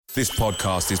This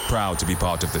podcast is proud to be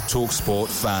part of the TalkSport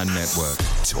Fan Network.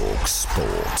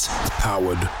 TalkSport.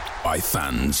 Powered by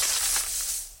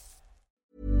fans.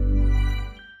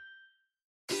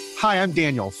 Hi, I'm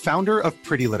Daniel, founder of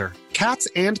Pretty Litter. Cats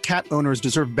and cat owners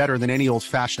deserve better than any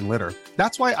old-fashioned litter.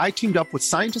 That's why I teamed up with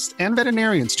scientists and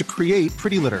veterinarians to create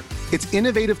Pretty Litter. Its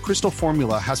innovative crystal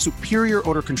formula has superior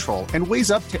odor control and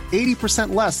weighs up to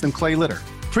 80% less than clay litter.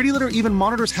 Pretty Litter even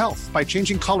monitors health by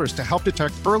changing colors to help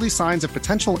detect early signs of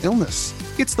potential illness.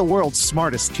 It's the world's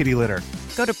smartest kitty litter.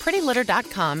 Go to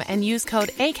prettylitter.com and use code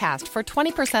ACAST for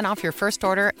 20% off your first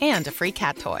order and a free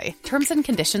cat toy. Terms and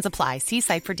conditions apply. See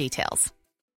site for details.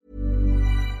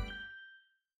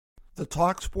 The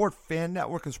TalkSport Fan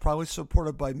Network is proudly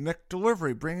supported by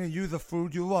McDelivery, bringing you the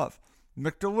food you love.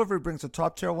 McDelivery brings a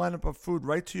top-tier lineup of food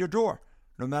right to your door.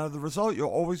 No matter the result, you'll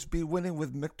always be winning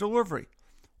with McDelivery.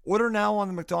 Order now on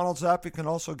the McDonald's app. You can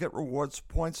also get rewards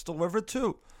points delivered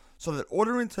too, so that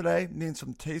ordering today means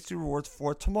some tasty rewards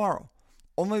for tomorrow.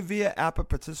 Only via app at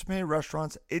participating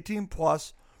restaurants. 18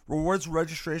 plus. Rewards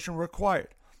registration required.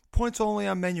 Points only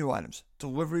on menu items.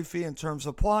 Delivery fee and terms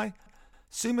apply.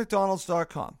 See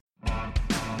McDonald's.com.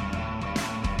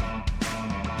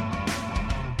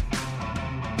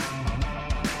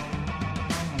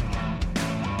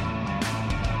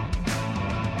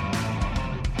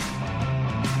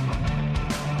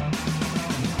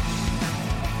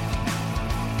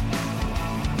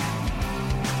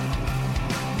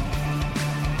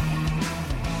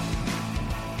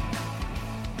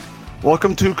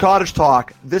 Welcome to Cottage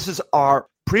Talk. This is our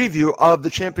preview of the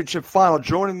championship final.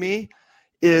 Joining me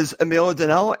is Emilio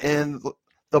Donnell in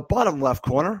the bottom left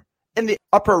corner. In the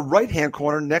upper right-hand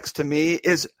corner next to me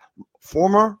is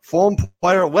former Fulham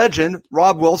player legend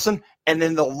Rob Wilson. And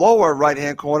in the lower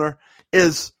right-hand corner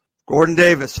is Gordon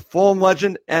Davis, Fulham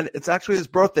legend. And it's actually his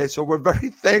birthday, so we're very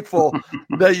thankful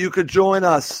that you could join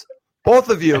us. Both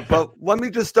of you, but let me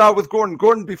just start with Gordon.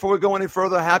 Gordon, before we go any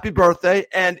further, happy birthday.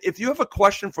 And if you have a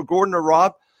question for Gordon or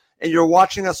Rob, and you're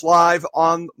watching us live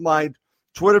on my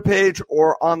Twitter page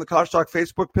or on the Cottage Talk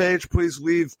Facebook page, please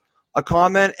leave a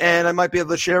comment, and I might be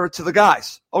able to share it to the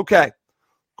guys. Okay.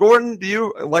 Gordon,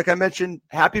 like I mentioned,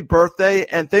 happy birthday,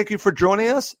 and thank you for joining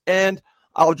us. And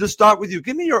I'll just start with you.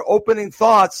 Give me your opening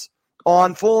thoughts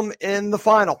on Fulham in the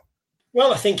final.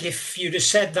 Well, I think if you'd have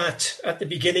said that at the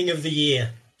beginning of the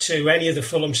year, to any of the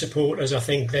Fulham supporters, I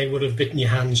think they would have bitten your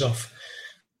hands off.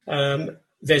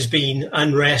 There's been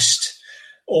unrest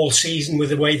all season with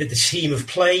the way that the team have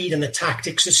played and the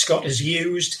tactics that Scott has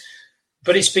used,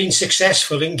 but it's been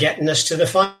successful in getting us to the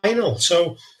final.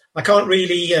 So I can't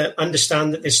really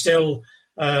understand that there's still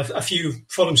a few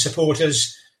Fulham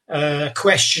supporters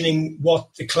questioning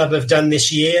what the club have done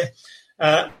this year.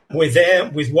 We're there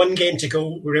with one game to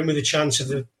go. We're in with a chance of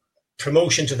the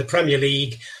promotion to the Premier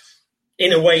League.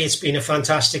 In a way, it's been a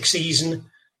fantastic season,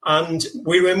 and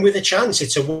we're in with a chance.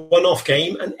 It's a one-off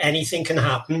game, and anything can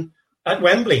happen at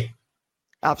Wembley.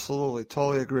 Absolutely.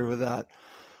 Totally agree with that.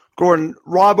 Gordon,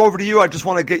 Rob, over to you. I just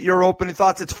want to get your opening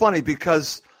thoughts. It's funny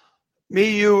because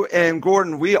me, you, and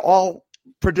Gordon, we all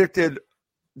predicted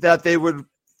that they would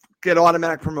get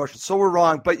automatic promotion. So we're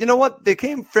wrong. But you know what? They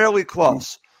came fairly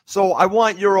close. So I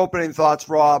want your opening thoughts,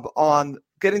 Rob, on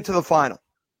getting to the final.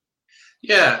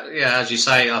 Yeah. As you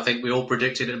say, I think we all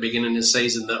predicted at the beginning of the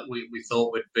season that we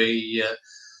thought we'd be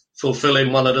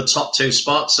fulfilling one of the top two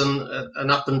spots, and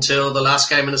up until the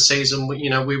last game of the season, we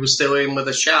were still in with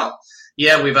a shout.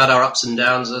 Yeah, we've had our ups and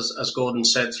downs, as Gordon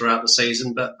said, throughout the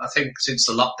season, but I think since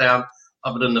the lockdown,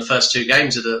 other than the first two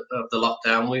games of the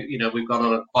lockdown, we've gone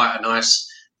on quite a nice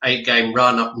 8-game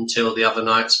run up until the other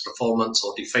night's performance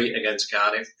or defeat against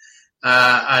Cardiff,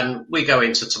 and we go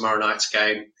into tomorrow night's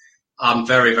game. I'm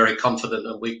very, very confident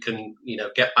that we can,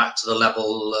 get back to the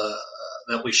level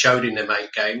that we showed in them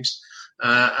 8 games.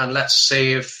 And let's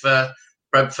see if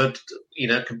Brentford,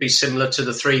 can be similar to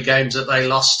the 3 games that they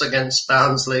lost against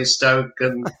Barnsley, Stoke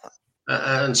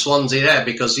and Swansea there,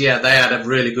 because, they had a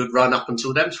really good run up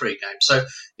until them 3 games. So,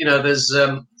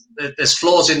 there's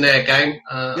flaws in their game.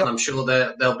 And I'm sure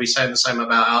they'll be saying the same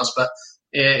about ours. But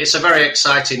it's a very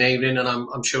exciting evening, and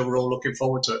I'm sure we're all looking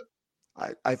forward to it.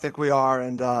 I think we are.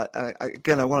 And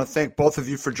again, I want to thank both of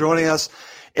you for joining us.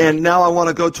 And now I want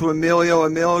to go to Emilio.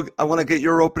 Emilio, I want to get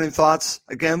your opening thoughts.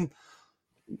 Again,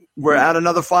 we're at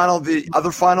another final. The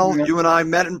other final, you and I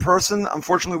met in person.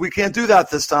 Unfortunately, we can't do that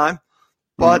this time.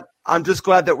 But I'm just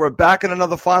glad that we're back in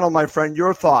another final, my friend.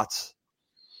 Your thoughts?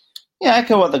 Yeah, I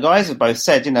echo what the guys have both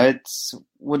said.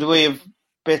 Would we have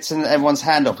bitten everyone's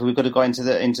hand off if we could have got into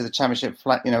the championship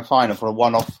final for a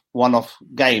one-off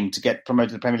game to get promoted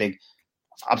to the Premier League?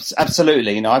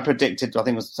 Absolutely. You know, I predicted, I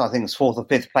think it was fourth or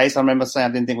fifth place. I remember saying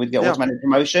I didn't think we'd get automatic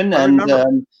promotion. I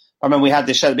remember we had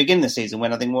this show at the beginning of the season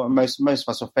when I think most of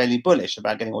us were fairly bullish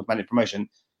about getting automatic promotion.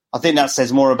 I think that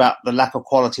says more about the lack of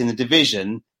quality in the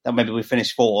division that maybe we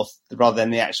finished fourth rather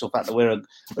than the actual fact that we're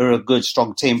a good,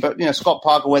 strong team. But, you know, Scott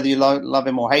Parker, whether you love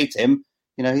him or hate him,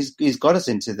 you know, he's got us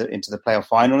into the playoff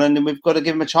final, and we've got to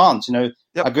give him a chance. You know,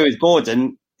 I agree with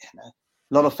Gordon. You know,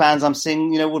 a lot of fans I'm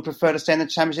seeing, you know, would prefer to stay in the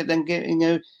Championship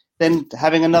than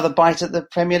having another bite at the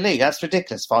Premier League. That's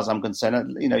ridiculous, as far as I'm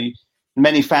concerned. You know,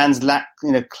 many fans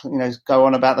go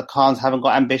on about the Khans haven't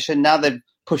got ambition. Now they're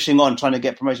pushing on, trying to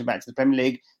get promotion back to the Premier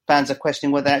League. Fans are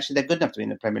questioning whether actually they're good enough to be in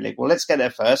the Premier League. Well, let's get there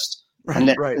first,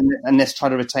 and let's try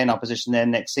to retain our position there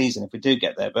next season if we do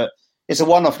get there. But it's a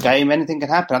one-off game. Anything can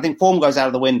happen. I think form goes out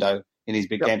of the window in these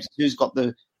big games. Who's got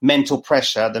the mental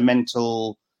pressure, the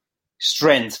mental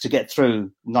strength to get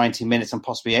through 90 minutes and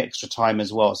possibly extra time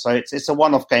as well? So it's a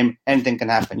one-off game. Anything can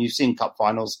happen. You've seen cup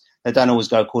finals. They don't always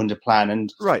go according to plan.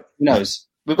 And who knows?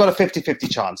 We've got a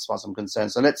 50-50 chance as far as I'm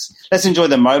concerned. So let's enjoy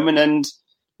the moment and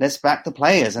let's back the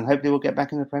players, and hopefully we'll get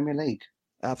back in the Premier League.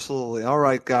 Absolutely. All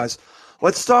right, guys.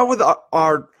 Let's start with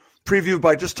our preview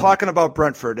by just talking about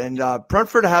Brentford. And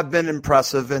Brentford have been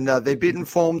impressive, and they've beaten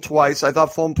Fulham twice. I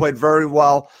thought Fulham played very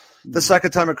well the second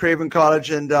time at Craven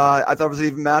Cottage, and I thought it was an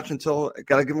even match until,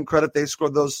 got to give them credit, they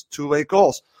scored those 2 late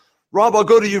goals. Rob, I'll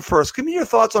go to you first. Give me your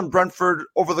thoughts on Brentford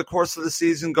over the course of the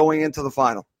season going into the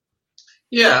final.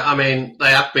 Yeah, I mean,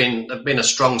 they've been a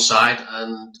strong side,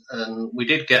 and we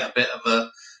did get a bit of a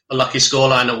lucky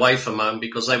scoreline away from them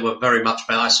because they were very much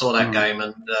better. I saw that game,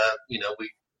 and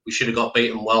we should have got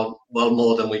beaten well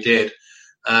more than we did.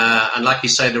 And like you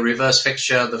say, the reverse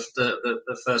fixture,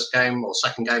 the first game or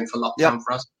second game for lockdown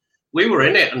for us, we were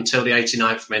in it until the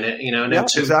 89th minute. You know, and then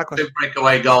two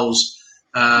breakaway goals.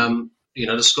 The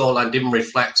scoreline didn't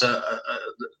reflect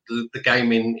the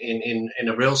game in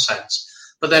a real sense.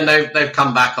 But then they've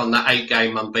come back on that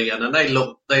 8-game unbeaten, and they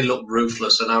look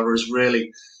ruthless. And I was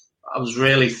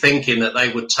really thinking that they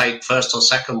would take first or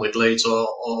second with Leeds or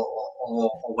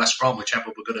West Brom, whichever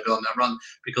were going to go on that run,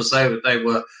 because they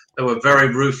were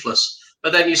very ruthless.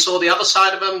 But then you saw the other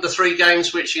side of them, the 3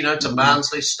 games which, to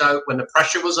Barnsley, Stoke, when the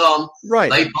pressure was on,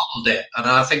 they bottled it. And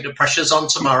I think the pressure's on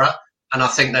tomorrow, and I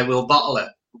think they will bottle it.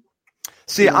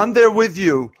 See, I'm there with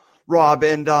you, Rob,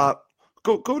 and go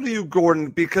to you, Gordon,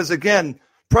 because, again,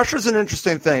 pressure's an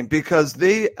interesting thing because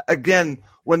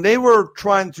when they were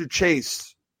trying to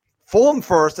chase Fulham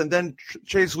first and then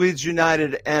chase Leeds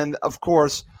United and, of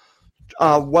course,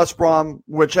 West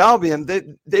Bromwich Albion,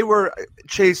 they were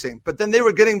chasing, but then they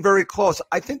were getting very close.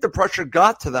 I think the pressure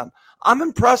got to them. I'm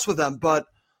impressed with them, but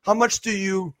how much do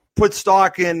you put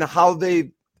stock in how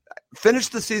they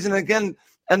finished the season again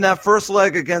in that first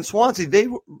leg against Swansea? They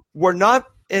were not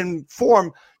in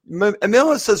form.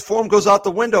 Emilio says form goes out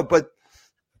the window, but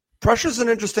pressure's an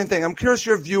interesting thing. I'm curious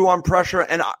your view on pressure,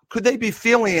 and could they be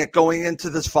feeling it going into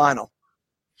this final?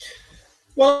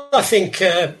 Well, I think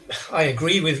I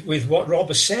agree with what Rob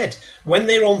has said. When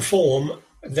they're on form,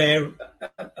 they're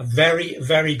a very,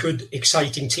 very good,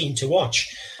 exciting team to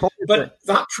watch. But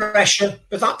that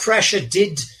pressure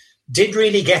did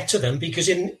really get to them because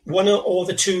in one or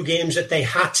the 2 games that they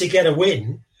had to get a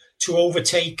win to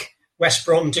overtake West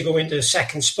Brom to go into the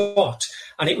second spot,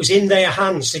 and it was in their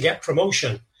hands to get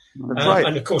promotion.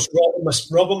 And of course,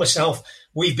 Rob and myself,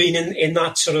 we've been in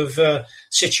that sort of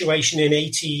situation in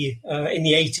the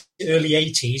early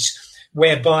 80s,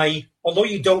 whereby although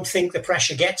you don't think the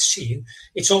pressure gets to you,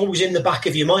 it's always in the back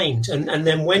of your mind. And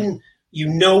then when you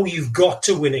know you've got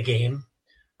to win a game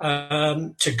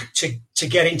to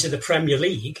get into the Premier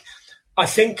League, I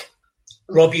think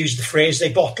Rob used the phrase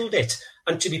they bottled it.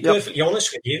 And to be perfectly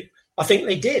honest with you, I think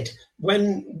they did.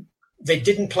 When they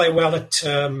didn't play well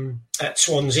at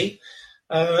Swansea.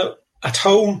 At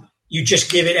home, you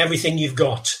just give it everything you've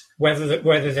got, whether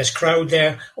there's crowd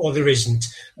there or there isn't.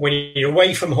 When you're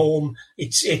away from home,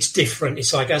 it's different.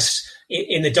 It's like us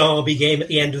in the Derby game at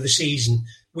the end of the season.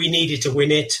 We needed to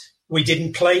win it. We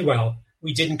didn't play well.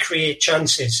 We didn't create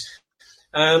chances.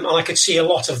 And I could see a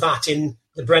lot of that in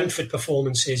the Brentford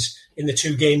performances in the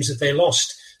 2 games that they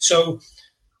lost. So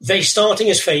they're starting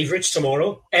as favourites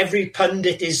tomorrow. Every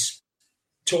pundit is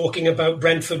talking about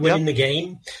Brentford winning the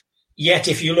game. Yet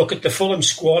if you look at the Fulham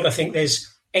squad, I think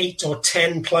there's 8 or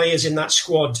 10 players in that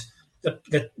squad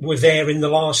that were there in the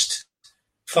last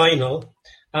final.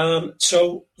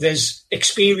 So there's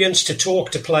experience to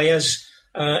talk to players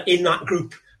in that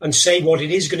group and say what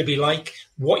it is going to be like,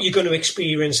 what you're going to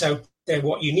experience out there,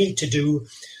 what you need to do.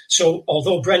 So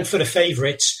although Brentford are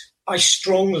favourites, I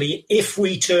strongly, if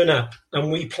we turn up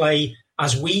and we play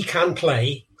as we can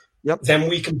play, then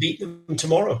we can beat them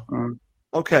tomorrow.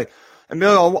 Okay.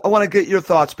 Emilio, I want to get your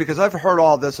thoughts because I've heard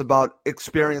all this about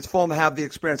experience. Fulham have the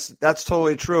experience. That's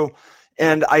totally true.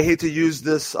 And I hate to use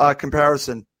this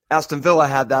comparison. Aston Villa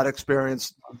had that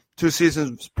experience 2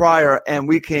 seasons prior, and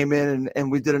we came in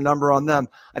and we did a number on them.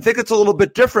 I think it's a little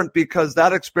bit different because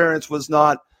that experience was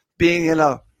not being in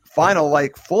a final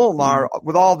like Fulham are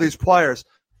with all these players.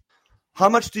 How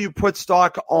much do you put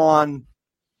stock on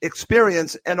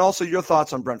experience and also your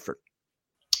thoughts on Brentford?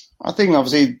 I think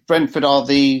obviously Brentford are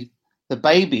the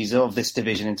babies of this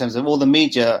division in terms of all the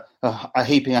media are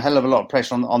heaping a hell of a lot of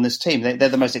pressure on this team. They're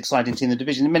the most exciting team in the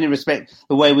division. In many respects,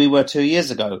 the way we were 2 years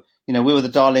ago. We were the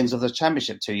darlings of the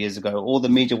Championship 2 years ago. All the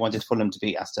media wanted Fulham to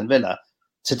beat Aston Villa.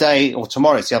 Today or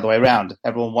tomorrow, it's the other way around.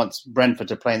 Everyone wants Brentford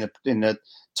to play in the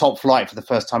top flight for the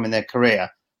first time in their career.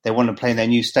 They want to play in their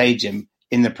new stadium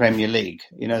in the Premier League.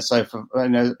 So from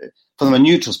a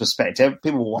neutral's perspective,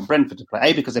 people will want Brentford to play,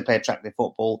 A, because they play attractive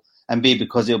football, and B,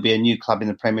 because it'll be a new club in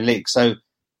the Premier League. So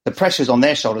the pressure's on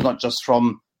their shoulders, not just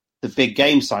from the big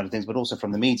game side of things, but also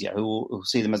from the media, who will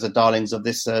see them as the darlings of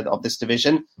this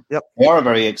division. Yep. They are a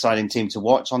very exciting team to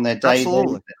watch on their day.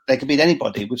 Absolutely. They can beat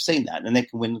anybody. We've seen that, and they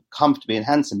can win comfortably and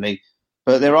handsomely.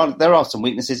 But there are some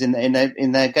weaknesses in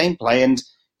their gameplay, and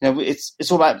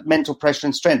it's all about mental pressure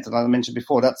and strength. And like I mentioned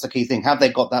before, that's the key thing. Have they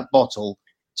got that bottle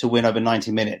to win over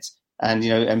 90 minutes? And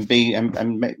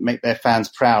make their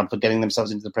fans proud for getting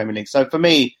themselves into the Premier League. So for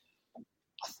me,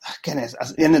 again, at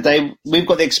the end of the day, we've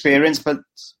got the experience, but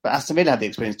Aston Villa had the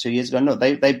experience 2 years ago. No,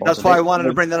 they That's why I wanted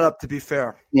to bring that up. To be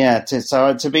fair, yeah.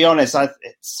 So to be honest,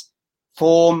 it's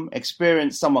form,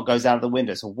 experience. Somewhat goes out of the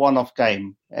window. It's a one-off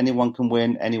game. Anyone can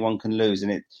win, anyone can lose,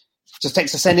 and it just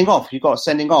takes a sending off. You've got a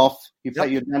sending off.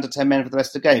 You're down to 10 men for the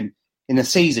rest of the game. In a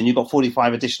season, you've got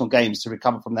 45 additional games to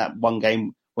recover from that one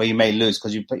game where you may lose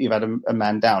because you've had a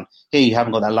man down. Here you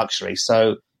haven't got that luxury.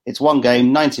 So it's one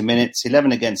game, 90 minutes,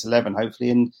 11 against 11, hopefully,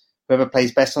 and whoever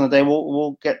plays best on the day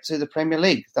will get to the Premier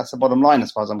League. That's the bottom line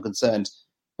as far as I'm concerned.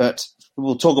 But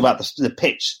we'll talk about the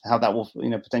pitch, how that will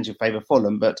potentially favour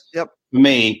Fulham. But for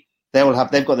me, they've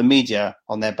got the media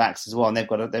on their backs as well, and they've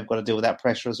got to deal with that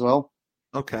pressure as well.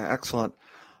 Okay, excellent.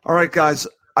 All right, guys,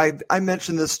 I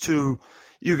mentioned this to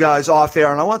you guys off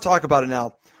air, and I want to talk about it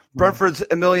now. Brentford's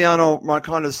Emiliano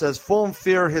Marcondes says Fulham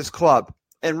fear his club.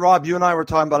 And Rob, you and I were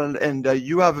talking about it, and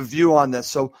you have a view on this.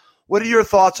 So what are your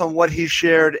thoughts on what he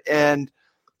shared? And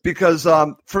because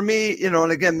for me,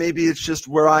 and again, maybe it's just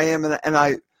where I am, and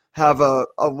I have a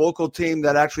local team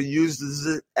that actually uses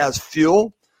it as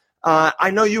fuel. I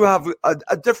know you have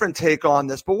a different take on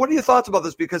this, but what are your thoughts about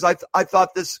this? Because I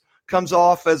thought this comes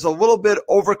off as a little bit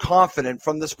overconfident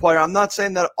from this player. I'm not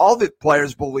saying that all the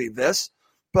players believe this,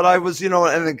 but I was,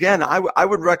 and again, I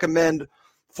would recommend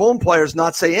Fulham players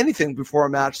not say anything before a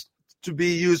match to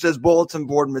be used as bulletin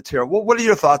board material. What are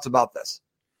your thoughts about this?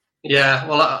 Yeah,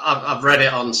 well, I've read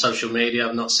it on social media.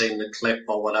 I've not seen the clip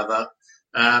or whatever.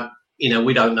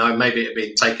 We don't know. Maybe it'd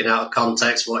been taken out of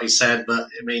context what he said, but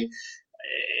I mean,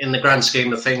 in the grand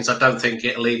scheme of things, I don't think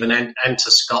it'll even enter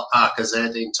Scott Parker's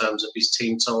head in terms of his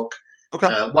team talk. Okay.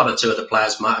 One or two of the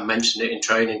players might have mentioned it in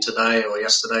training today or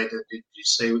yesterday. Did you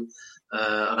see?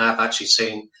 And I've actually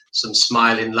seen some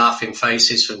smiling, laughing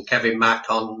faces from Kevin Mack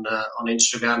on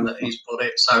Instagram that he's put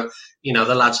it. So,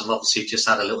 the lads have obviously just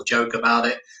had a little joke about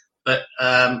it. But,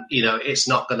 it's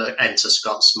not going to enter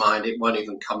Scott's mind. It won't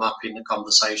even come up in the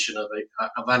conversation of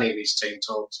any of his team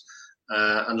talks.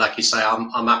 And like you say,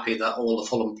 I'm happy that all the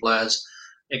Fulham players,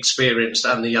 experienced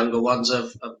and the younger ones, are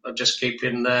just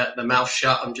keeping their mouth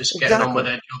shut and just getting on with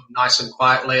their job nice and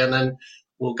quietly. And then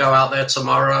we'll go out there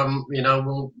tomorrow.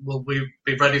 We'll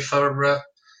be ready for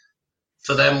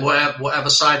them whatever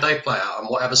side they play out and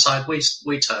whatever side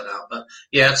we turn out. But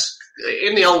yeah, it's,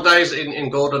 in the old days, in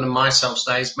Gordon and myself's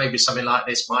days, maybe something like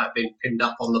this might have been pinned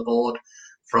up on the board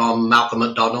from Malcolm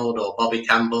McDonald or Bobby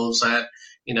Campbell's.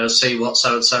 See what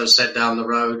so-and-so said down the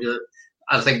road.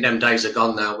 I think them days are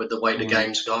gone now with the way the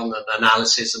game's gone and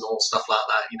analysis and all stuff like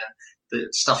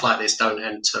that. Stuff like this don't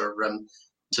enter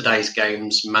today's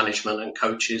games management and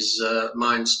coaches'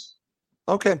 minds.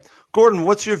 Okay. Gordon,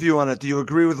 what's your view on it? Do you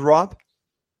agree with Rob?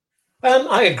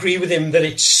 I agree with him that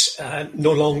it's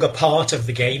no longer part of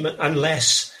the game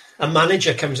unless a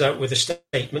manager comes out with a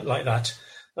statement like that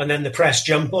and then the press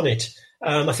jump on it.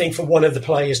 I think for one of the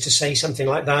players to say something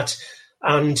like that,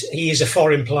 and he is a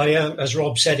foreign player, as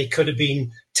Rob said, it could have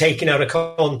been taken out of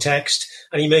context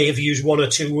and he may have used one or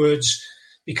two words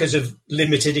because of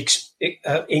limited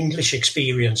English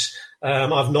experience.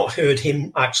 I've not heard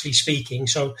him actually speaking,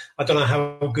 so I don't know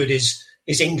how good his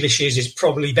English is. It's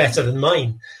probably better than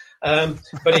mine. But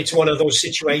it's one of those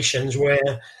situations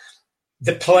where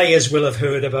the players will have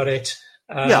heard about it.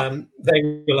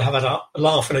 They will have a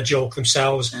laugh and a joke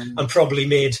themselves, and probably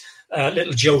made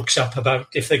little jokes up about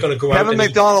if they're going to go out. Kevin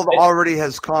McDonald already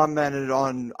has commented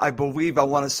on, I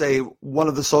want to say, one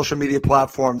of the social media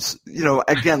platforms,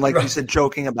 again, like you said,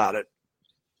 joking about it.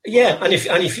 Yeah, and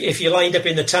if you lined up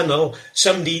in the tunnel,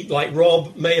 somebody like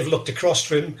Rob may have looked across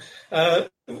from him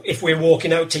if we're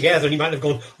walking out together, and he might have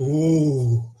gone,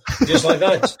 ooh, just like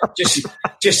that,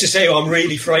 just to say, I'm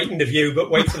really frightened of you,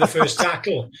 but wait for the first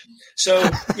tackle. So,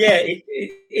 yeah,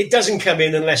 it doesn't come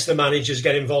in unless the managers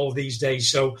get involved these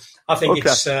days. So I think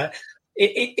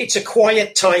it's a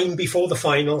quiet time before the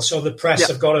final, so the press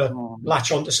have got to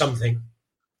latch onto something.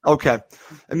 Okay.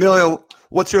 Emilio,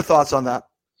 what's your thoughts on that?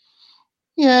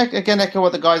 Yeah, again, echo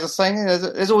what the guys are saying.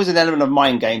 There's always an element of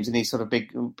mind games in these sort of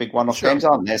big one-off games,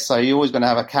 aren't there? So you're always going to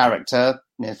have a character,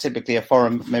 typically a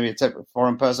foreign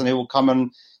person who will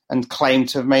come and claim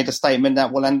to have made a statement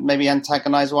that will maybe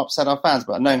antagonise or upset our fans.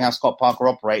 But knowing how Scott Parker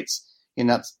operates,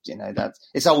 that's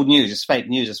it's old news. It's fake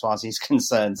news as far as he's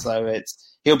concerned. So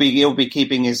he'll be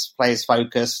keeping his players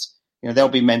focused. They'll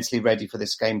be mentally ready for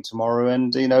this game tomorrow,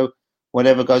 and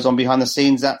whatever goes on behind the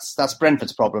scenes, that's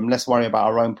Brentford's problem. Let's worry about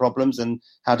our own problems and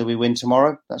how do we win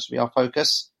tomorrow. That should be our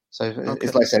focus. So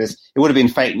it's like I said, it would have been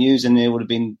fake news and it would have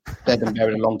been dead and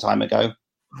buried a long time ago.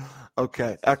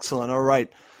 Okay, excellent. All right.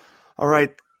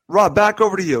 Rob, back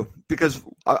over to you because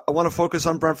I want to focus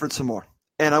on Brentford some more.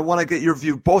 And I want to get your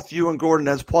view, both you and Gordon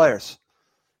as players.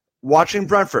 Watching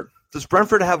Brentford, does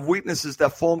Brentford have weaknesses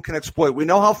that Fulham can exploit? We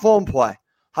know how Fulham play.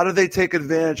 How do they take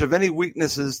advantage of any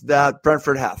weaknesses that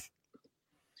Brentford have?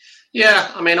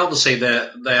 Yeah, I mean, obviously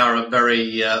they are a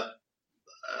very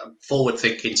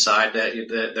forward-thinking side.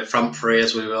 Their front three,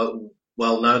 as we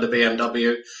well know, the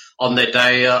BMW on their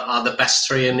day are the best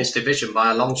three in this division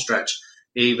by a long stretch.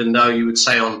 Even though you would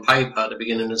say on paper at the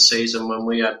beginning of the season when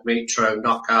we had Mitro,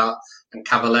 Knockaert and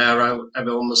Cavaleiro,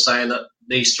 everyone was saying that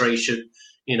these three should,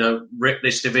 rip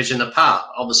this division apart.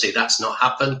 Obviously, that's not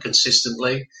happened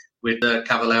consistently with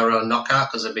Cavaleiro and Knockaert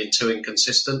because they've been too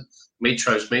inconsistent.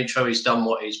 Mitro's Mitro. He's done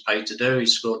what he's paid to do.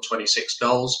 He's scored 26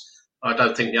 goals. I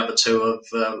don't think the other two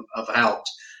have helped.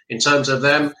 In terms of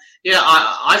them,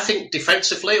 I think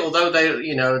defensively, although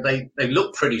they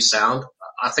look pretty sound,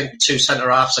 I think the two centre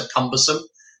halves are cumbersome.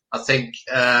 I think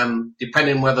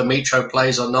depending whether Mitro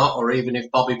plays or not, or even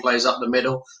if Bobby plays up the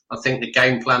middle, I think the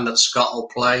game plan that Scott will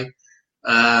play,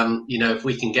 if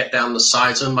we can get down the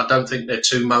sides of them, I don't think they're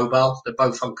too mobile. They're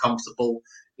both uncomfortable,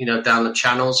 down the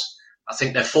channels. I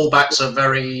think their fullbacks are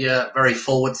very, very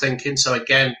forward thinking. So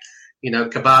again,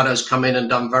 Cabado's come in and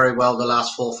done very well the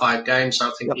last 4 or 5 games. So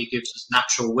I think he gives us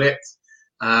natural width.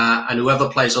 And whoever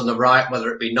plays on the right,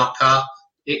 whether it be Knockaert,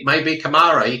 it may be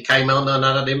Kamara. He came on and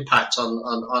had an impact on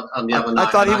the other night.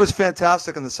 I thought he was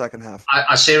fantastic in the second half.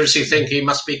 I seriously think he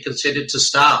must be considered to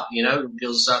start,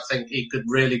 because I think he could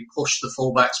really push the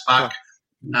fullbacks back.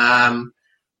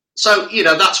 So,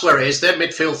 that's where it is. Their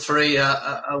midfield three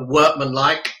are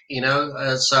workmanlike,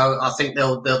 so I think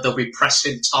they'll be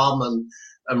pressing Tom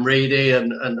and Reedy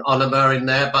and Onoma in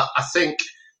there. But I think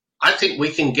we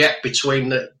can get between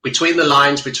the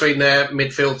lines, between their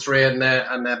midfield three and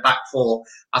their back four.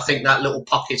 I think that little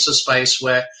pockets of space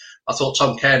where I thought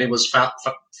Tom Kearney was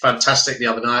fantastic the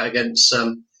other night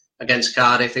against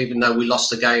Cardiff, even though we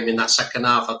lost the game in that second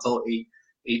half. I thought he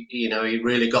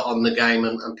really got on the game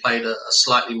and played a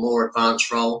slightly more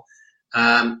advanced role.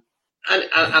 And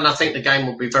I think the game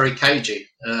will be very cagey.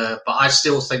 But I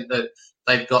still think that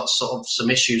they've got sort of some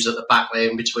issues at the back there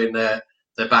in between their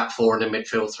back four and their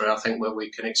midfield three, I think, where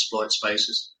we can exploit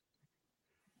spaces.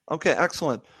 Okay,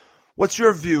 excellent. What's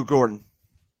your view, Gordon?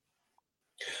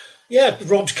 Yeah,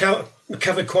 Rob's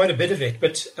covered quite a bit of it.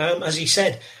 But as he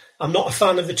said, I'm not a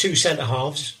fan of the two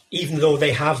centre-halves, even though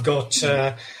they have got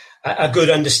a good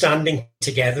understanding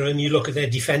together, and you look at their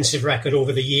defensive record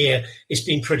over the year, it's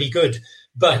been pretty good.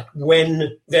 But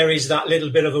when there is that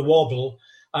little bit of a wobble,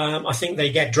 I think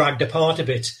they get dragged apart a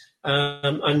bit.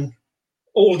 And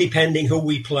all depending who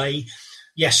we play,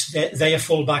 yes, their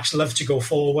fullbacks love to go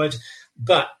forward,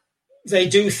 but they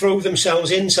do throw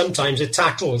themselves in sometimes at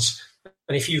tackles.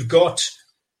 And if you've got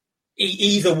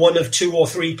either one of 2 or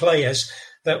 3 players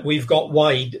that we've got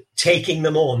wide taking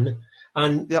them on,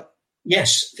 and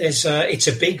yes, it's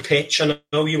a big pitch, and I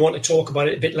know you want to talk about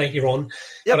it a bit later on,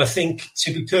 but I think,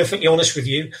 to be perfectly honest with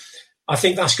you, I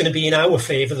think that's going to be in our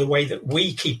favour, the way that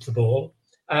we keep the ball,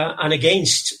 and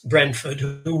against Brentford,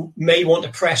 who may want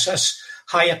to press us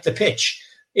high up the pitch.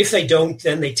 If they don't,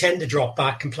 then they tend to drop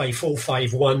back and play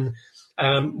 4-5-1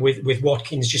 with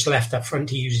Watkins just left up front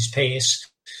to use his pace.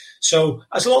 So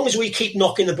as long as we keep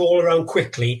knocking the ball around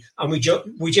quickly and we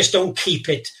just don't keep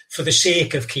it for the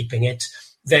sake of keeping it,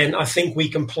 then I think we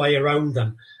can play around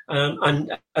them.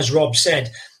 And as Rob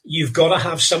said, you've got to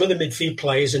have some of the midfield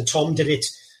players, and Tom did it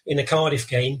in the Cardiff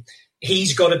game.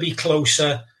 He's got to be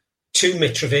closer to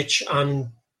Mitrovic and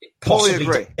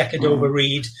possibly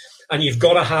Decordova-Reid. And you've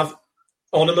got to have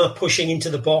Onomah pushing into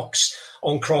the box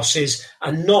on crosses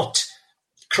and not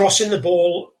crossing the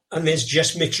ball and there's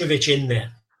just Mitrovic in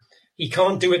there. He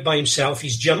can't do it by himself.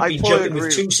 He's jumping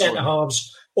with two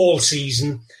centre-halves all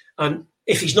season. And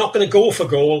if he's not going to go for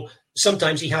goal,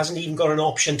 sometimes he hasn't even got an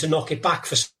option to knock it back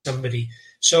for somebody.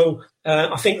 So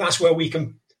I think that's where we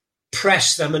can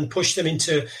press them and push them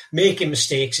into making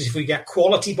mistakes, is if we get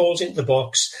quality balls into the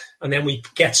box and then we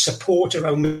get support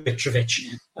around Mitrovic.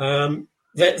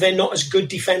 They're not as good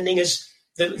defending as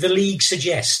the league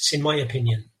suggests, in my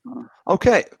opinion.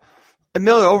 Okay.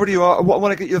 Emilio, over to you. I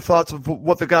want to get your thoughts of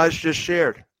what the guys just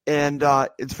shared. And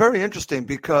it's very interesting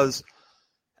because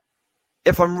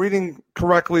if I'm reading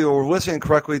correctly or listening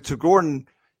correctly to Gordon,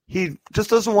 he just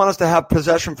doesn't want us to have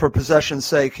possession for possession's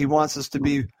sake. He wants us to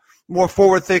be more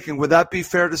forward-thinking. Would that be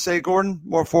fair to say, Gordon?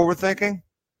 More forward-thinking?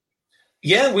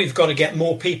 Yeah, we've got to get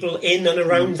more people in and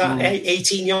around that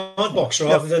 18-yard box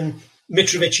rather than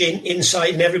Mitrovic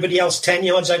inside and everybody else 10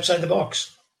 yards outside the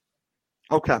box.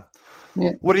 Okay.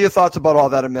 Yeah. What are your thoughts about all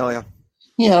that, Emilio?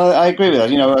 Yeah, I agree with that.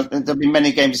 You know, there'll be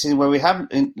many games this season where we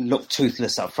haven't looked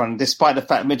toothless up front, despite the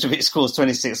fact Mitrovic scores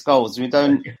 26 goals. We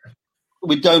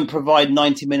don't provide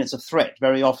 90 minutes of threat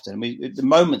very often. The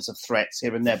moments of threats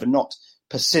here and there, but not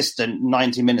persistent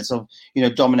 90 minutes of,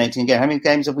 dominating a game. How many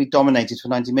games have we dominated for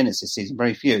 90 minutes this season?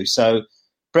 Very few. So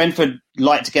Brentford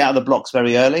like to get out of the blocks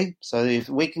very early. So if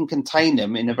we can contain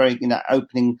them in that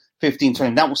opening 15,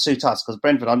 20, that will suit us, because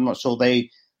Brentford, I'm not sure they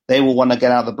will want to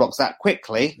get out of the blocks that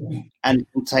quickly and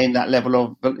contain that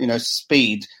level of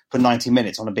speed for 90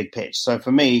 minutes on a big pitch. So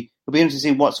for me, it'll be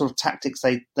interesting to see what sort of tactics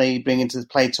they bring into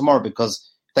play tomorrow, because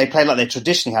they play like they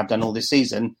traditionally have done all this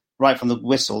season. Right from the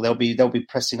whistle, they'll be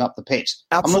pressing up the pitch.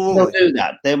 Absolutely. I'm not sure they'll do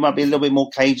that. They might be a little bit more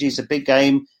cagey. It's a big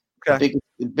game,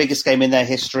 biggest game in their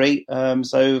history.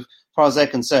 So as far as they're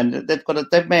concerned,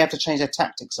 they may have to change their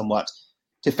tactics somewhat.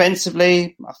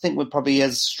 Defensively, I think we're probably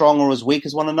as strong or as weak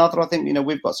as one another. I think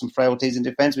we've got some frailties in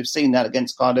defence. We've seen that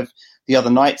against Cardiff the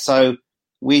other night. So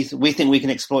we think we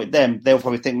can exploit them. They'll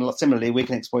probably think similarly we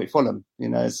can exploit Fulham.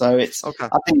 So it's. Okay.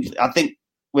 I think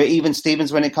we're even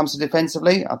Stevens when it comes to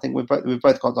defensively. I think we've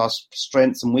both got our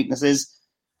strengths and weaknesses.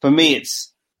 For me,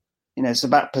 it's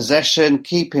about possession,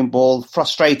 keeping ball,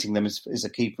 frustrating them is a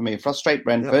key for me. Frustrate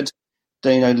Brentford.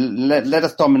 Yeah. Let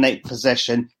us dominate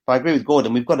possession. But I agree with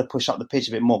Gordon. We've got to push up the pitch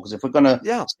a bit more, because if we're going to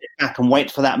sit back and wait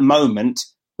for that moment,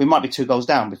 we might be 2 goals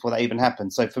down before that even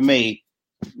happens. So for me,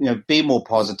 be more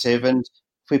positive. And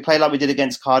if we play like we did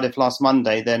against Cardiff last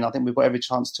Monday, then I think we've got every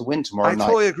chance to win tomorrow night. I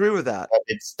totally agree with that.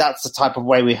 That's the type of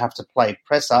way we have to play.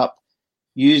 Press up,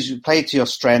 play to your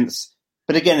strengths.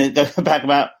 But again, it goes back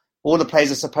about all the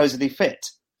players are supposedly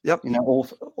fit. Yep.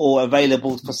 Or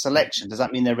available for selection. Does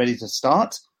that mean they're ready to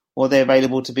start? Or they're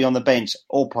available to be on the bench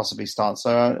or possibly start?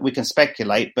 So we can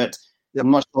speculate, but I'm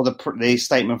not sure the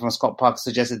statement from Scott Parker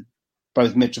suggested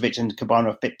both Mitrovic and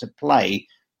Cabana are fit to play,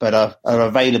 but are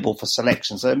available for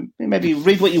selection. So maybe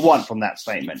read what you want from that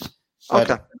statement.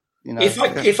 Okay.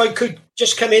 If I could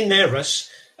just come in there, Russ,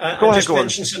 and just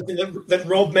mention something that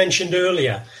Rob mentioned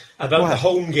earlier about the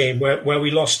home game where we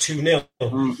lost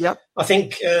 2-0. Yep. I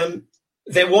think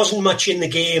there wasn't much in the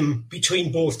game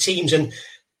between both teams, and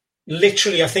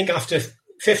literally, I think after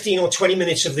 15 or 20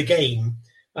 minutes of the game,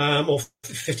 or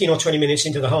 15 or 20 minutes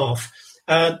into the half,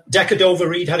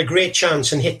 Decordova-Reid had a great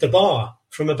chance and hit the bar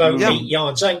from about 8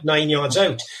 yards out, 9 yards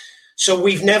out. So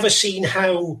we've never seen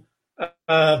how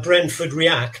Brentford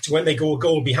react when they go a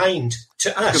goal behind.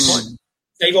 To us,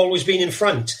 they've always been in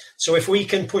front. So if we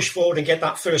can push forward and get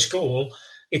that first goal,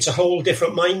 it's a whole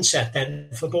different mindset then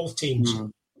for both teams.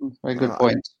 Very good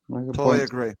point. Totally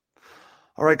agree.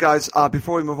 All right, guys,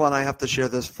 before we move on, I have to share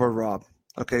this for Rob.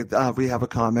 Okay, we have a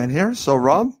comment here. So,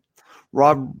 Rob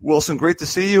Wilson, great to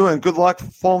see you, and good luck for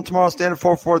Fulham tomorrow. Standard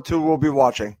 4-4-2, we'll be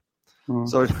watching.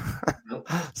 So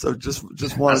just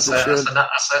wanted to share.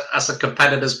 That's a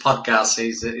competitor's podcast.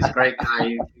 He's a great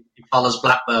guy. He follows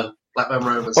Blackburn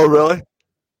Rovers. Oh, really?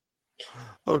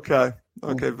 Okay,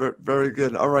 very, very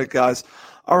good. All right, guys.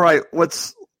 All right,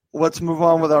 let's move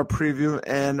on with our preview,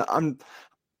 and I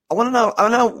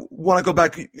now want to go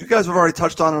back. You guys have already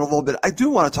touched on it a little bit. I do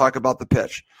want to talk about the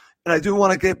pitch, and I do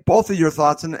want to get both of your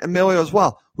thoughts, and Emilio as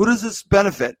well. Who does this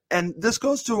benefit? And this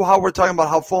goes to how we're talking about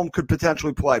how Fulham could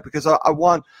potentially play, because I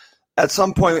want, at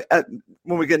some point,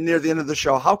 when we get near the end of the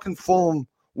show, how can Fulham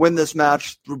win this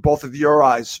match through both of your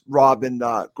eyes, Rob and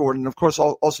Gordon, and of course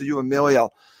also you, Emilio.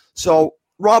 So,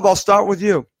 Rob, I'll start with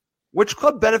you. Which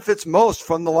club benefits most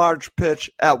from the large pitch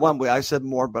at Wembley? I said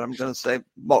more, but I'm going to say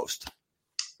most.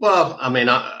 Well, I mean,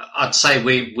 I'd say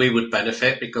we would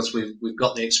benefit because we've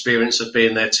got the experience of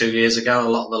being there 2 years ago. A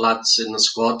lot of the lads in the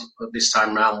squad this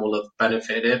time round will have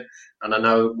benefited. And I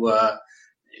know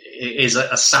it is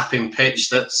a sapping pitch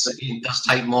that does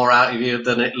take more out of you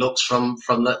than it looks from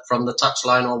the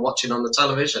touchline or watching on the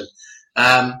television.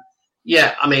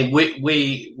 Yeah, I mean,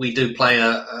 we do play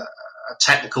a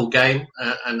technical game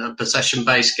and a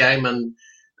possession-based game, and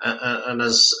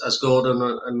as Gordon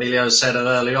and Emilio said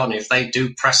early on, if they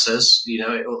do press us,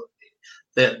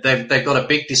 they've got a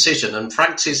big decision. And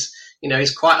Franks is,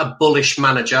 he's quite a bullish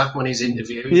manager when he's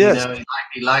interviewed. Yes.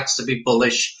 He likes to be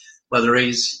bullish. Whether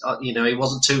he's, he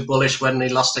wasn't too bullish when he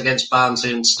lost against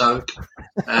Barnsley and Stoke.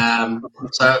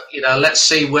 So, let's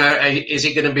see is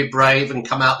he going to be brave and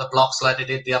come out the blocks like he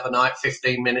did the other night,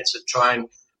 15 minutes and try and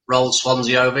roll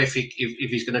Swansea over if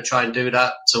he's going to try and do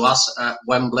that to us at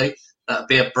Wembley. That'd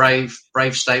be a brave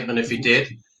statement if he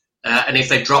did. And if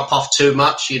they drop off too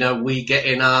much, we get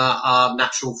in our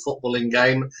natural footballing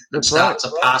game and start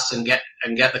to pass and get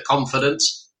the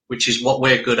confidence, which is what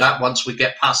we're good at. Once we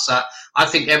get past that, I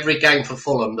think every game for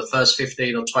Fulham, the first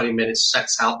 15 or 20 minutes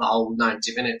sets out the whole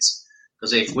 90 minutes.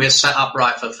 Because if we're set up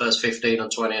right for the first 15 or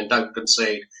 20 and don't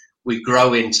concede, we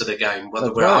grow into the game,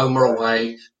 whether we're home or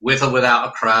away, with or without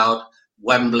a crowd,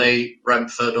 Wembley,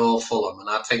 Brentford or Fulham. And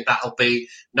I think that'll be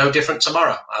no different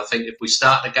tomorrow. I think if we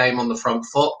start the game on the front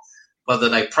foot, whether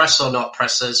they press or not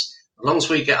press us, as long as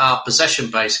we get our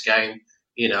possession-based game,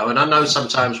 and I know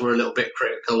sometimes we're a little bit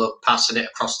critical of passing it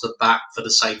across the back for the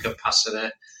sake of passing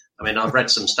it. I mean, I read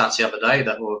some stats the other day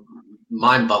that were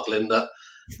mind-boggling that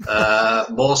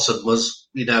Mawson was,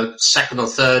 second or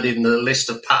third in the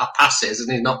list of passes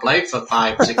and he's not played for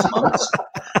 5-6 months.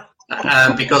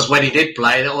 Because when he did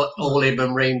play, all him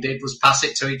and Ream did was pass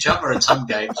it to each other in some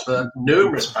games for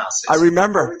numerous passes. I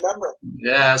remember.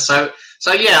 Yeah, so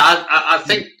yeah, I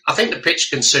think the pitch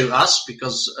can suit us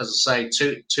because, as I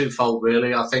say, twofold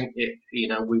really. I think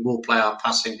we will play our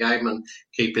passing game and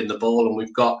keeping the ball, and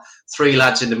we've got three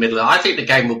lads in the middle. I think the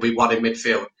game will be won in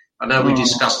midfield. I know we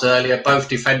discussed earlier, both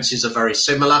defences are very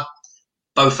similar.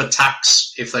 Both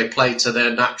attacks, if they play to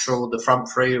their natural, the front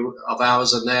three of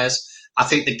ours and theirs, I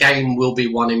think the game will be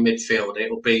won in midfield. It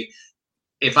will be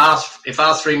if our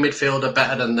three midfield are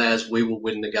better than theirs, we will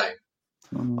win the game.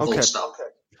 Okay. Full stop.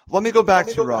 Let me go back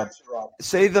to Rob.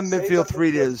 Say the midfield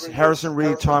three is Harrison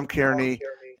Reed, Tom Kearney,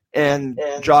 and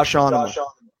Josh Onema.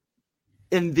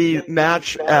 In the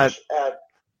match at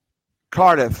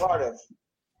Cardiff,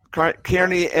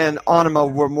 Kearney and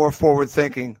Onema were more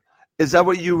forward-thinking. Is that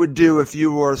what you would do if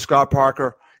you were Scott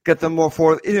Parker? Get them more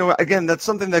forward. Again, that's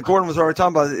something that Gordon was already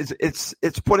talking about.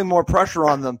 It's putting more pressure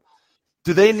on them.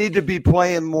 Do they need to be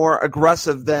playing more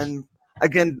aggressive than,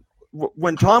 again,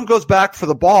 when Tom goes back for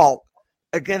the ball,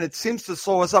 again, it seems to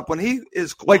slow us up. When he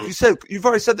is, like you said, you've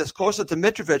already said this, closer to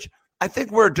Mitrovic, I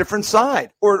think we're a different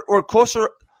side or closer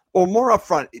or more up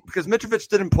front because Mitrovic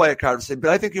didn't play at Cardiff City, but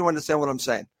I think you understand what I'm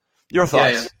saying. Your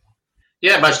thoughts?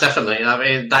 Yeah, most definitely. I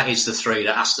mean, that is the three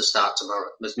that has to start tomorrow.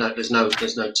 There's no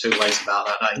two ways about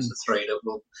that. That is the three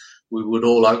that we would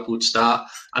all hope would start.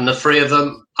 And the three of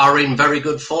them are in very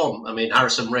good form. I mean,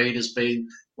 Harrison Reed has been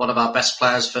one of our best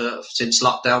players since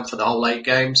lockdown for the whole 8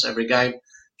 games, every game.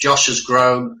 Josh has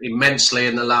grown immensely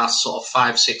in the last sort of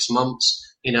 5-6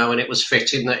 months, and it was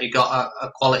fitting that he got a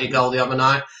quality goal the other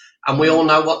night. And we all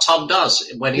know what Tom does.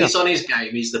 When he's on his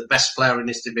game, he's the best player in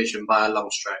this division by a long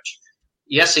stretch.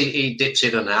 Yes, he dips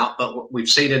in and out, but we've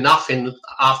seen enough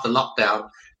after lockdown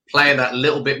playing that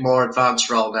little bit more advanced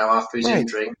role now after his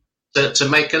injury to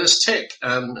make us tick.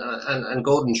 And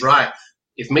Gordon's right.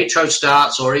 If Mitro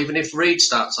starts or even if Reed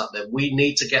starts up there, we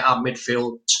need to get our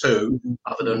midfield two,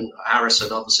 other than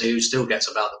Harrison, obviously, who still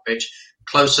gets about the pitch,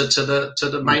 closer to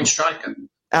the main striker.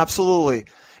 Absolutely.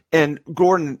 And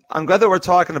Gordon, I'm glad that we're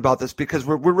talking about this because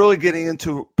we're really getting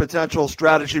into potential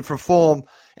strategy for Fulham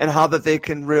and how that they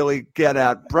can really get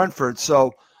at Brentford.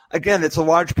 So, again, it's a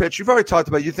large pitch. You've already talked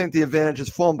about you think the advantage is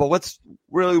Fulham, but let's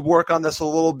really work on this a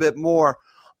little bit more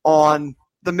on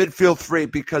the midfield three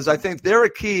because I think they're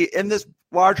a key in this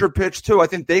larger pitch too. I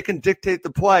think they can dictate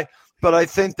the play, but I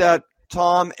think that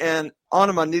Tom and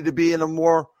Onema need to be in a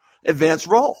more advanced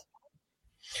role.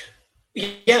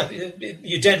 Yeah,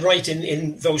 you're dead right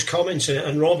in those comments,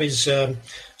 and Rob is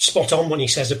spot on when he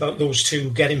says about those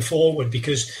two getting forward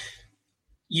because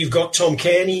you've got Tom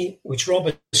Kearney, which Rob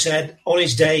has said, on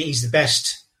his day, he's the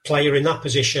best player in that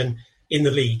position in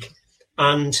the league.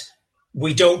 And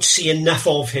we don't see enough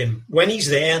of him. When he's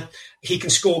there, he can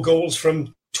score goals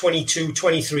from 22,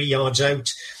 23 yards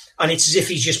out, and it's as if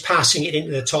he's just passing it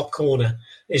into the top corner.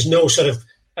 There's no sort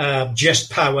of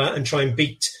just power and try and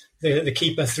beat the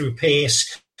keeper through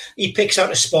pace. He picks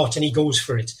out a spot and he goes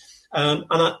for it.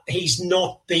 He's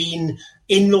not been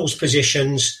in those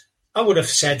positions, I would have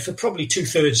said, for probably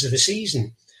 2/3 of the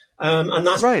season. And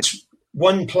that's right.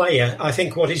 One player. I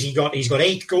think, what has he got? He's got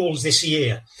 8 goals this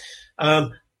year.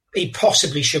 He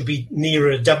possibly should be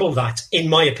nearer double that, in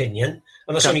my opinion.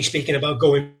 And that's only speaking about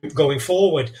going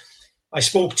forward. I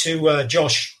spoke to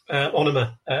Josh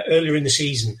Onomer earlier in the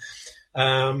season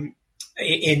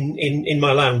in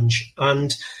my lounge,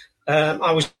 and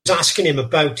I was asking him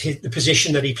about the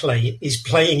position that is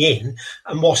playing in,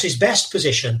 and what's his best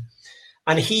position.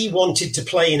 And he wanted to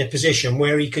play in a position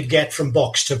where he could get from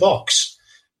box to box,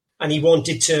 and he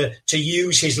wanted to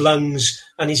use his lungs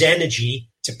and his energy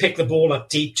to pick the ball up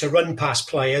deep, to run past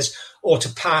players, or to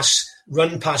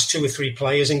run past 2 or 3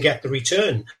 players and get the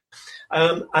return.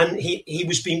 And he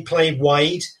was being played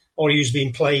wide, or he was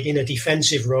being played in a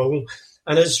defensive role.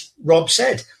 And as Rob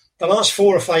said, the last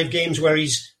 4 or 5 games where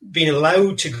he's been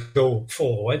allowed to go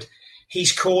forward,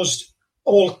 he's caused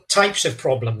all types of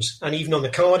problems. And even on the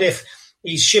Cardiff,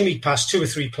 he's shimmied past 2 or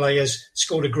 3 players,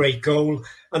 scored a great goal.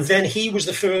 And then he was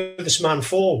the furthest man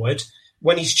forward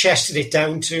when he's chested it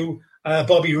down to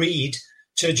Bobby Reid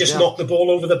to just knock the ball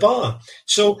over the bar.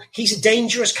 So he's a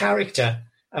dangerous character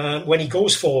when he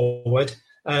goes forward.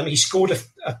 He scored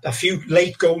a few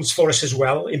late goals for us as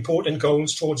well, important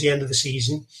goals towards the end of the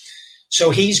season. So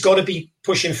he's got to be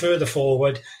pushing further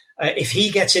forward. If he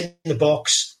gets in the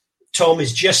box, Tom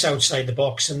is just outside the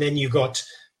box, and then you've got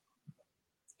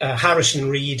Harrison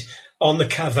Reid on the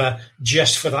cover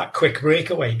just for that quick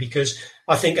breakaway. Because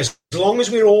I think as long as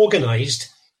we're organised,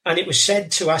 and it was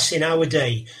said to us in our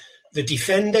day, the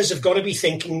defenders have got to be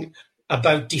thinking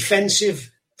about defensive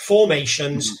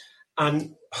formations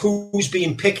and who's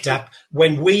being picked up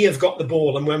when we have got the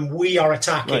ball and when we are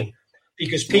attacking. Right.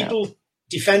 Because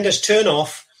defenders turn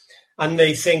off and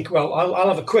they think, well, I'll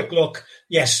have a quick look.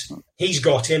 Yes, he's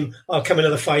got him. I'll come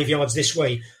another 5 yards this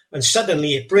way. And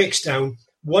suddenly it breaks down.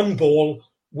 One ball,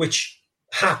 which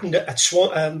happened at for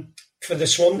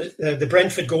the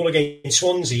Brentford goal against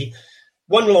Swansea,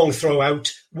 one long throw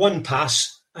out, one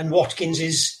pass, and Watkins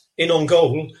is in on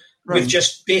goal with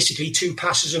just basically 2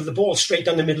 passes of the ball straight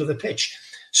down the middle of the pitch.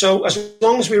 So as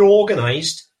long as we're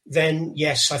organised, then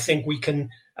yes, I think we can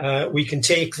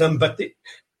take them. But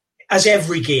as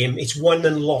every game, it's won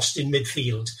and lost in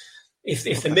midfield. If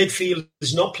the midfield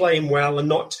is not playing well and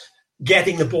not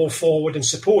getting the ball forward and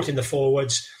supporting the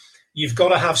forwards, you've got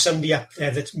to have somebody up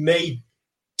there that may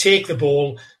take the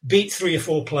ball, beat 3 or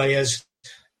 4 players,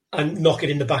 and knock it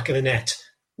in the back of the net.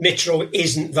 Mitro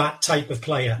isn't that type of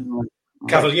player.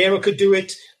 Cavaliero could do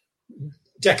it.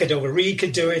 Decordova-Reid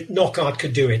could do it. Knockaert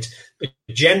could do it. But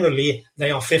generally,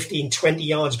 they are 15, 20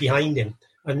 yards behind him.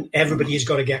 And everybody has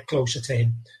got to get closer to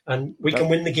him. And we can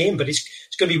win the game, but it's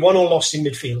going to be won or lost in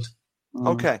midfield.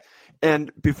 Okay.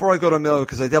 And before I go to Emilio,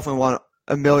 because I definitely want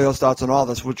Emilio's thoughts on all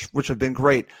this, which have been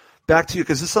great. Back to you,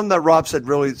 because this is something that Rob said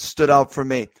really stood out for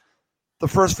me. The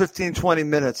first 15, 20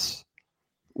 minutes,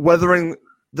 weathering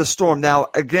the storm. Now,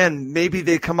 again, maybe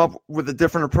they come up with a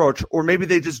different approach, or maybe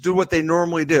they just do what they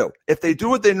normally do. If they do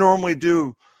what they normally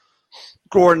do,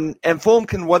 Gordon, and Fulham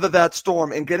can weather that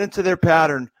storm and get into their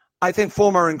pattern, I think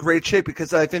Fulham are in great shape,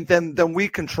 because I think then we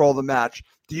control the match.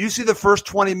 Do you see the first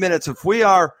 20 minutes? If we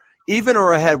are even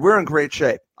or ahead, we're in great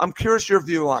shape. I'm curious your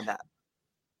view on that.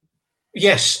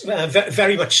 Yes,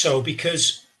 very much so,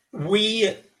 because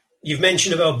you've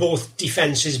mentioned about both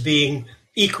defences being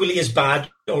equally as bad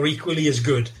or equally as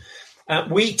good.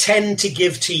 We tend to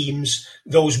give teams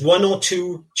those 1 or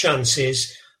 2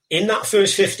 chances in that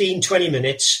first 15, 20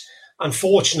 minutes.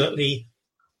 Unfortunately,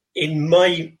 in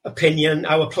my opinion,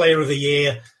 our player of the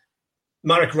year,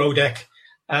 Marek Rodek,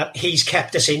 he's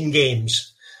kept us in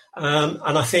games.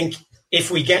 And I think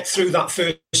if we get through that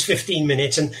first 15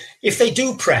 minutes, and if they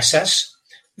do press us,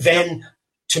 then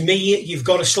to me, you've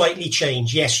got to slightly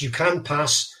change. Yes, you can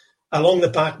pass along the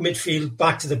back midfield,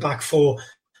 back to the back 4,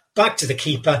 back to the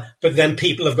keeper, but then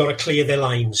people have got to clear their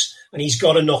lines and he's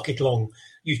got to knock it long.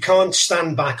 You can't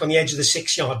stand back on the edge of the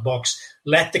 6-yard box,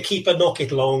 let the keeper knock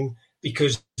it long,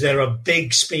 because there are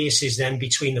big spaces then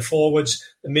between the forwards,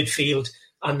 the midfield,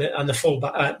 and the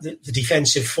fullback, the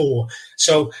defensive 4.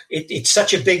 So it's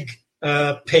such a big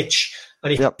pitch,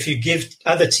 and if you give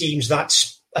other teams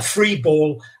that's a free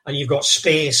ball and you've got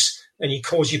space, and you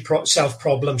cause yourself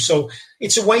problems. So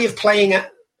it's a way of playing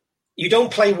you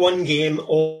don't play one game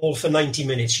all for 90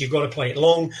 minutes. You've got to play it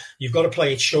long. You've got to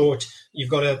play it short. You've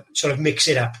got to sort of mix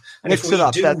it up. And if we do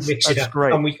mix it up,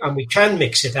 and we can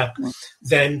mix it up,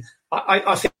 then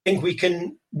I think we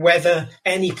can weather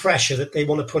any pressure that they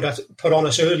want to put on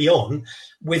us early on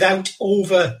without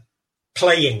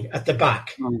overplaying at the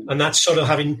back. And that's sort of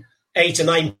having 8 or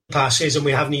 9 passes and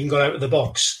we haven't even got out of the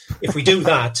box. If we do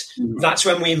that, that's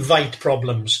when we invite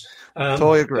problems.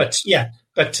 Totally agree.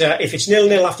 But if it's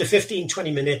 0-0 after 15,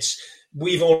 20 minutes,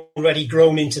 we've already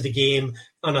grown into the game,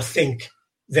 and I think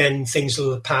then things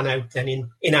will pan out then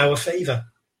in our favour.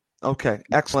 Okay,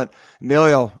 excellent.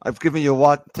 Emilio, I've given you a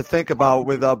lot to think about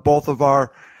with both of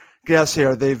our guests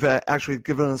here. They've actually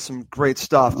given us some great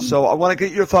stuff. So I want to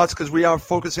get your thoughts because we are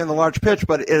focusing on the large pitch,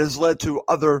 but it has led to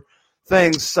other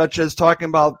things such as talking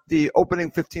about the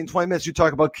opening 15, 20 minutes. You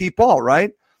talk about keep ball,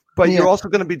 right? But you're also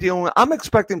going to be dealing with – I'm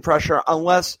expecting pressure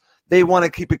unless they want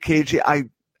to keep it cagey. I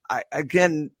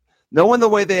again, knowing the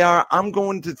way they are, I'm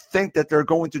going to think that they're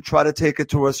going to try to take it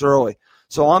to us early.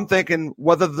 So I'm thinking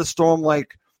whether the Storm,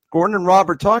 like Gordon and Rob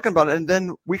are talking about it, and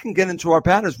then we can get into our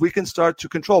patterns. We can start to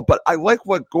control. But I like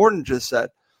what Gordon just said.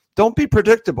 Don't be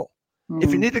predictable.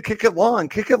 If you need to kick it long,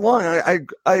 kick it long. I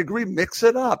agree. Mix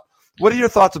it up. What are your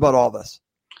thoughts about all this?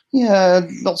 Yeah,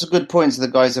 lots of good points that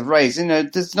the guys have raised.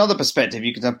 There's another perspective.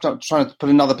 I'm trying to put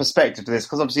another perspective to this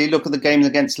because obviously you look at the game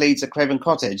against Leeds at Craven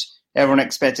Cottage. Everyone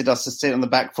expected us to sit on the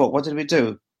back foot. What did we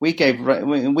do? We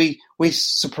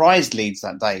surprised Leeds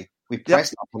that day. We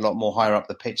pressed up a lot more higher up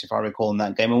the pitch, if I recall, in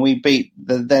that game, and we beat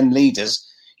the then leaders.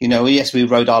 Yes, we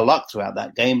rode our luck throughout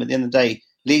that game, but at the end of the day,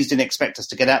 Leeds didn't expect us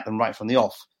to get at them right from the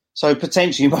off. So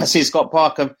potentially you might see Scott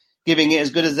Parker giving it as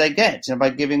good as they get,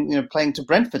 by playing to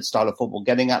Brentford style of football,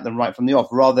 getting at them right from the off,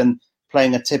 rather than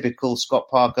playing a typical Scott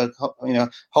Parker,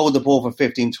 hold the ball for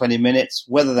 15, 20 minutes,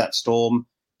 weather that storm,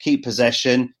 keep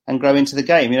possession, and grow into the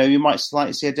game. You might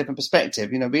slightly see a different perspective.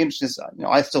 Be interesting.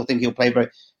 I still think he'll play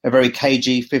a very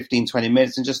cagey 15, 20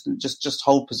 minutes and just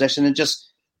hold possession and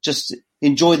just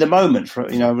enjoy the moment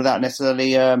without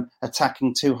necessarily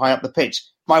attacking too high up the pitch.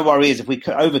 My worry is if we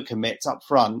overcommit up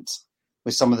front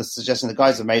with some of the suggestions the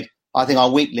guys have made, I think our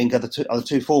weak link are the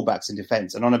two fullbacks in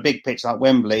defence. And on a big pitch like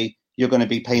Wembley, you're going to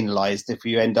be penalised if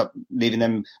you end up leaving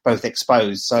them both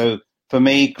exposed. So for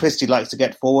me, Christie likes to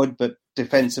get forward, but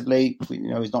defensively,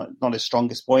 he's not his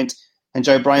strongest point. And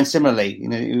Joe Bryan similarly,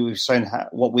 we've shown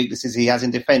what weaknesses he has in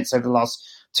defence over the last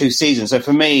 2 seasons. So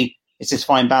for me, it's this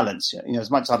fine balance. As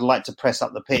much as I'd like to press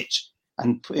up the pitch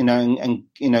and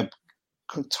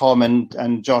Tom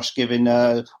and Josh giving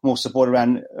more support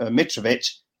around Mitrovic,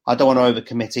 I don't want to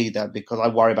overcommit either because I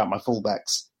worry about my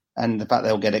fullbacks and the fact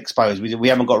they'll get exposed. We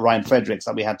haven't got Ryan Fredericks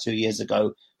like we had 2 years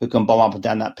ago who can bomb up and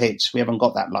down that pitch. We haven't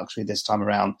got that luxury this time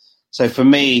around. So for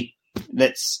me,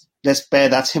 let's bear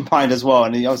that in mind as well.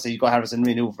 And obviously you've got Harrison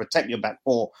Reed who will protect your back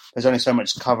four. There's only so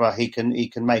much cover he can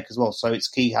make as well. So it's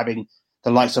key having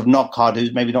the likes of Knockaert,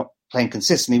 who's maybe not playing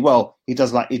consistently well. He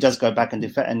does go back and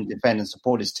defend and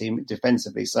support his team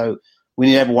defensively. So we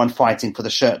need everyone fighting for the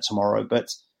shirt tomorrow. But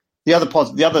the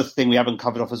other thing we haven't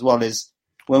covered off as well is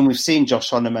when we've seen Josh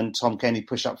Onom and Tom Kenny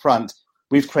push up front,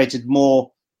 we've created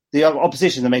more. The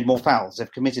opposition have made more fouls.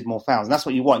 They've committed more fouls, and that's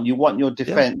what you want. You want your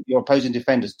opposing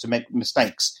defenders to make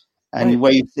mistakes. And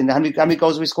where you've seen how many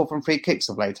goals have we scored from free kicks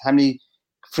of late? How many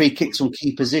free kicks from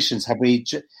key positions have we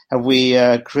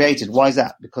created? Why is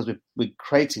that? Because we're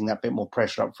creating that bit more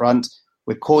pressure up front.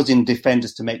 We're causing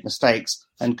defenders to make mistakes,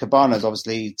 and Cabana's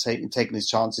obviously taking his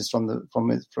chances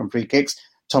from free kicks.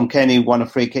 Tom Kenny won a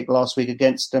free kick last week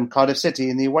against Cardiff City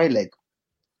in the away leg.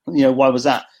 Why was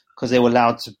that? Because they were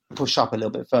allowed to push up a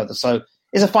little bit further. So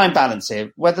it's a fine balance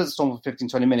here. Whether it's on for 15,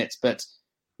 20 minutes, but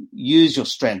use your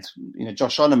strength.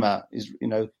 Josh Onomah is,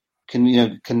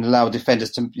 can allow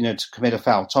defenders to commit a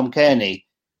foul. Tom Kearney,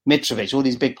 Mitrovic, all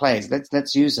these big players.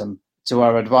 Let's use them to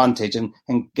our advantage and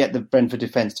get the Brentford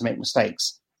defence to make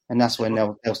mistakes. And that's when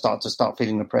they'll start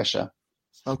feeling the pressure.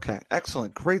 Okay,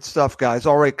 excellent. Great stuff, guys.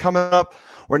 All right, coming up,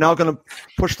 we're now going to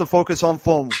push the focus on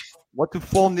Fulham. What do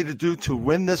Fulham need to do to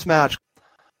win this match?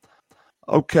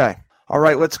 Okay. All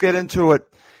right, let's get into it.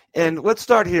 And let's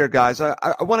start here, guys.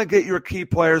 I want to get your key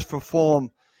players for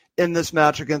Fulham in this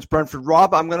match against Brentford.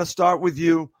 Rob, I'm going to start with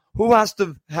you. Who has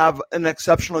to have an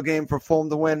exceptional game for Fulham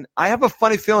to win? I have a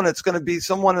funny feeling it's going to be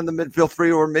someone in the midfield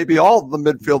three or maybe all the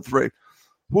midfield three.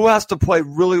 Who has to play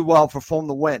really well for Fulham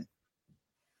to win?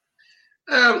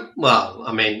 Well,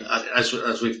 I mean,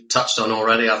 as we've touched on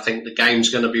already, I think the game's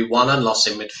going to be won and lost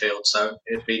in midfield. So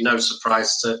it'd be no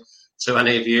surprise to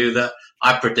any of you that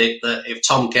I predict that if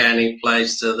Tom Kearney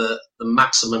plays to the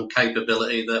maximum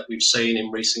capability that we've seen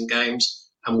in recent games,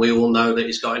 and we all know that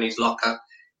he's got in his locker,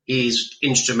 he's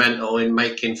instrumental in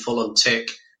making Fulham tick,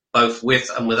 both with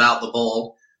and without the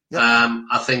ball. Yep.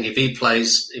 I think if he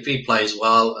plays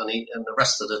well, and the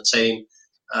rest of the team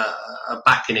are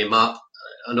backing him up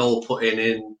and all putting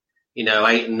in,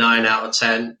 8 and 9 out of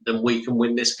 10, then we can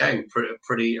win this game.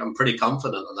 I'm pretty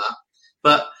confident of that.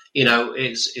 But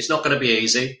it's not going to be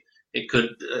easy. It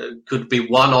could be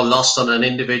won or lost on an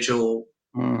individual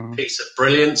piece of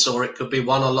brilliance, or it could be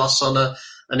won or lost on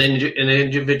an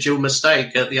individual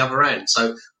mistake at the other end.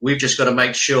 So we've just got to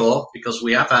make sure, because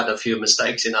we have had a few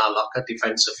mistakes in our locker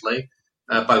defensively.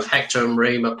 Both Hector and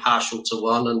Ream are partial to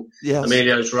one, and yes.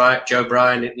 Emilio's right. Joe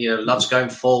Bryan, loves going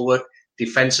forward.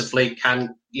 Defensively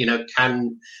can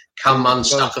come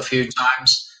unstuck a few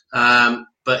times.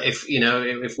 But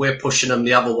if we're pushing them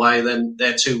the other way, then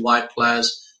their two wide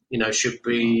players, should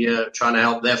be trying to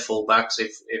help their fullbacks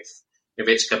if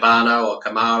it's Cabano or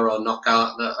Kamara or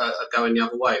Knockout that are going the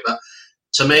other way. But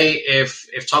to me,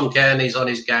 if Tom Kearney's on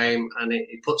his game and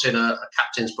he puts in a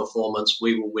captain's performance,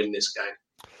 we will win this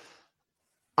game.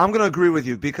 I'm going to agree with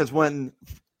you, because when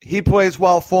he plays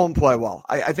well, Fulham play well.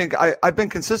 I think I've been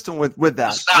consistent with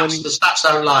that. The stats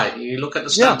don't lie. You look at the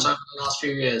stats over the last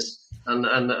few years,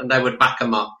 and they would back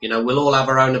them up. We'll all have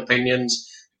our own opinions.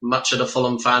 Much of the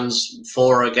Fulham fans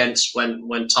for or against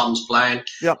when Tom's playing.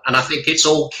 Yep. And I think it's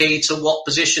all key to what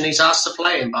position he's asked to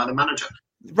play in by the manager.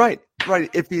 Right.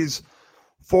 If he's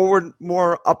forward,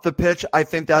 more up the pitch, I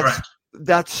think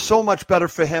that's so much better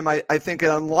for him. I think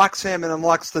it unlocks him and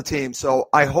unlocks the team. So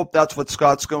I hope that's what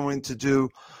Scott's going to do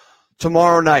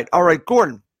tomorrow night. All right,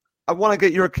 Gordon, I want to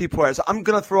get your key players. I'm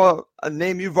going to throw a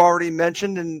name you've already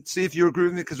mentioned and see if you agree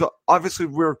with me, because obviously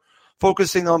we're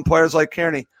focusing on players like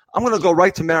Kearney. I'm going to go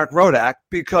right to Marek Rodak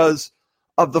because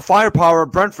of the firepower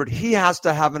of Brentford. He has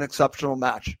to have an exceptional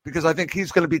match, because I think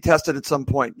he's going to be tested at some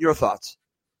point. Your thoughts?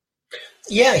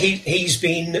 Yeah, he's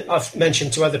been, I've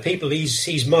mentioned to other people,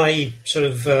 he's my sort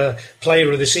of player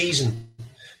of the season,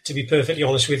 to be perfectly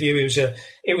honest with you.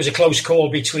 It was a close call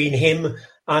between him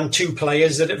and two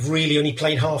players that have really only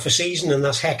played half a season, and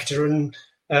that's Hector and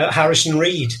Harrison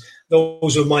Reed.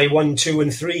 Those are my 1, 2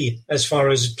 and 3 as far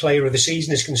as player of the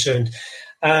season is concerned.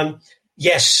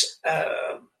 Yes,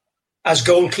 as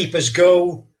goalkeepers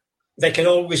go, they can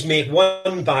always make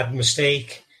one bad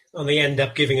mistake and they end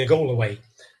up giving a goal away.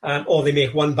 Or they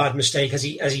make one bad mistake, as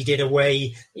he did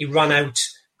away. He ran out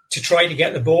to try to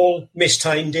get the ball,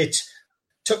 mistimed it,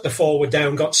 took the forward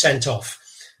down, got sent off.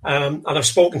 And I've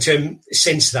spoken to him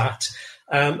since that.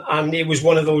 And it was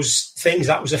one of those things,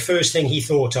 that was the first thing he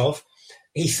thought of.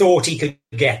 He thought he could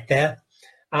get there.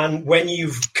 And when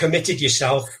you've committed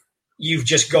yourself, you've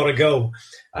just got to go.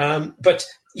 But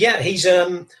yeah, he's.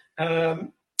 I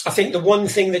think the one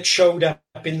thing that showed up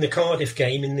in the Cardiff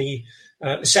game in the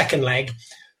second leg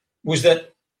was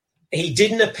that he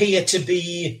didn't appear to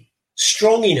be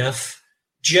strong enough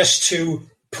just to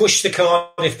push the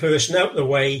Cardiff person out of the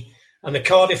way, and the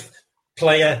Cardiff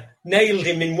player nailed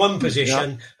him in one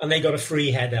position, and they got a free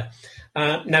header.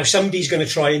 Now somebody's going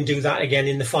to try and do that again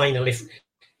in the final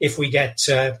if we get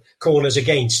corners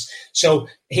against. So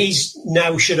he's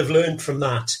now should have learned from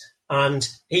that. And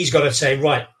he's got to say,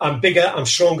 right, I'm bigger, I'm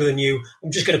stronger than you. I'm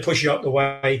just going to push you out the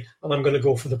way and I'm going to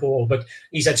go for the ball. But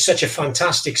he's had such a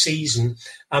fantastic season.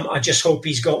 I just hope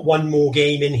he's got one more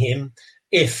game in him.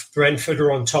 If Brentford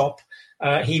are on top,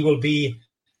 he will be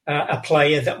a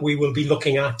player that we will be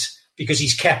looking at, because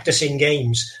he's kept us in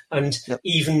games. And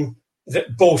even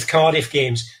both Cardiff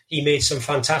games, he made some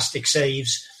fantastic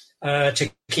saves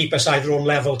to keep us either on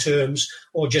level terms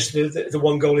or just the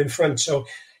one goal in front. So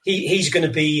he's going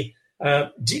to be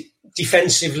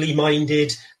defensively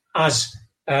minded, as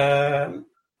trying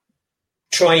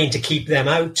to keep them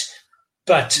out.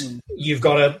 But you've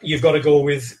got to go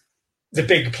with the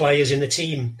big players in the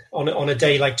team on a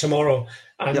day like tomorrow.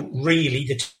 And really,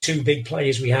 the two big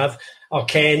players we have are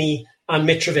Kearney and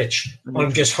Mitrovic.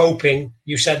 I'm just hoping,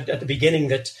 you said at the beginning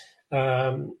that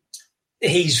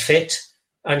he's fit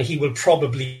and he will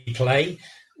probably play,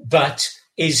 but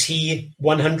is he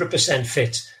 100%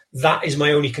 fit? That is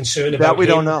my only concern about that we him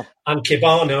don't know. And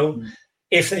Kibano.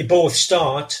 If they both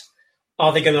start,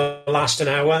 are they going to last an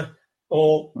hour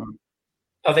or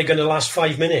are they going to last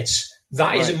 5 minutes?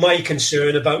 That is my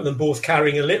concern about them both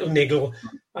carrying a little niggle.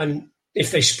 And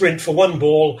if they sprint for one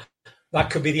ball,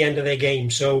 that could be the end of their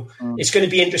game. So it's going to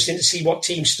be interesting to see what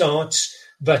team starts,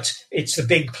 but it's the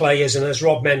big players. And as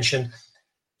Rob mentioned,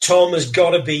 Tom has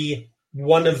got to be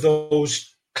one of those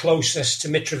closest to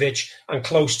Mitrovic and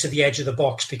close to the edge of the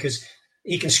box, because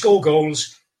he can score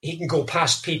goals, he can go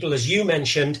past people, as you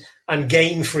mentioned, and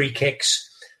gain free kicks.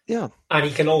 Yeah. And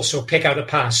he can also pick out a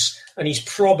pass. And he's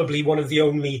probably one of the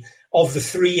only of the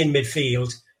three in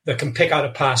midfield that can pick out a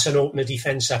pass and open a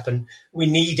defence up, and we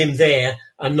need him there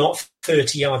and not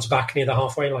 30 yards back near the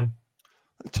halfway line.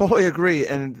 I totally agree,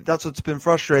 and that's what's been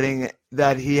frustrating,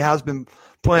 that he has been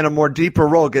playing a more deeper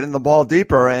role, getting the ball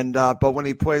deeper, and but when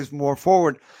he plays more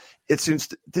forward, he seems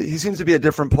to be a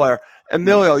different player.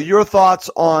 Emilio, your thoughts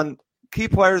on key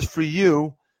players for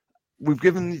you? We've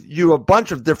given you a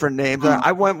bunch of different names.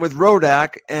 I went with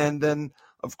Rodak, and then,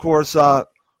 of course,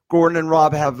 Gordon and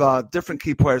Rob have different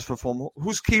key players for Fulham.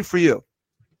 Who's key for you?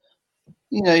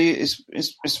 It's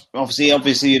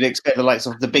obviously you'd expect the likes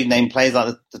of the big name players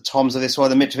like the Toms of this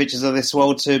world, the Mitrovics of this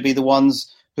world, to be the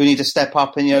ones who need to step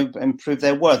up and prove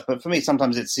their worth. But for me,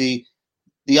 sometimes it's the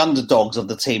underdogs of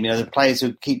the team. The players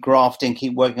who keep grafting,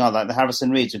 keep working hard, like the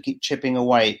Harrison Reeds, who keep chipping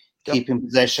away, keeping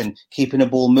possession, keeping the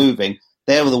ball moving.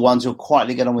 They're the ones who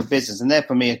quietly get on with business, and they're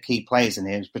for me are key players in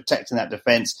here, protecting that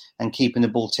defence and keeping the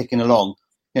ball ticking along.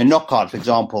 Knockaert, for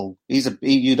example,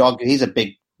 you'd argue he's a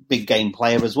big game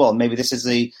player as well. Maybe this is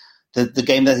the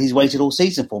game that he's waited all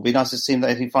season for. It'd be nice to see him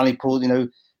that if he finally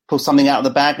pulls something out of the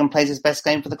bag and plays his best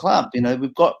game for the club.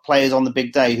 We've got players on the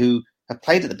big day who have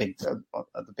played at the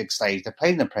big stage. They've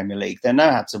played in the Premier League. They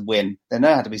know how to win. They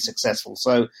know how to be successful.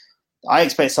 So I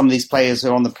expect some of these players who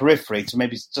are on the periphery to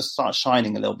maybe just start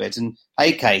shining a little bit. And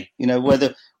AK,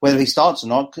 whether he starts or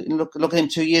not, look at him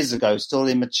 2 years ago, still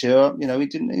immature.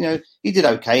 He did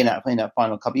okay in that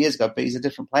final couple of years ago, but he's a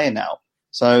different player now.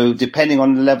 So depending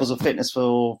on the levels of fitness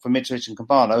for Mitrovic and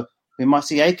Cavallo, we might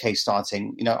see AK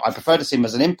starting. I prefer to see him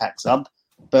as an impact sub,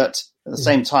 but at the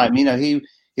same time,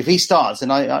 if he starts,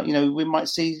 then we might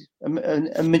see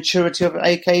a maturity of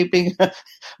AK being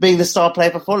the star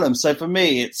player for Fulham. So for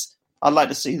me, I'd like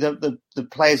to see the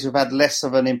players who've had less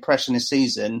of an impression this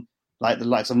season, like the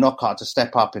likes of Knockout, to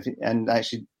step up and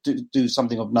actually do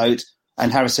something of note,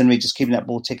 and Harrison Reed just keeping that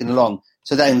ball ticking along.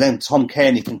 So then Tom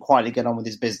Kearney can quietly get on with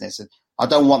his business. I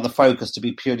don't want the focus to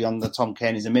be purely on the Tom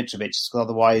Kearneys and Mitrovic, because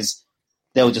otherwise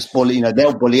they'll just bully.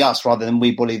 They'll bully us rather than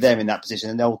we bully them in that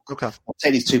position, and they'll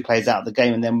take these two players out of the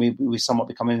game, and then we somewhat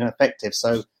become ineffective.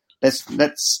 So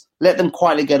let's let them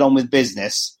quietly get on with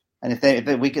business. And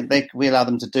if we allow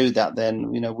them to do that, then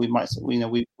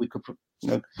we could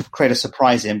create a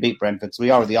surprise here and beat Brentford. So we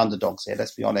are the underdogs here.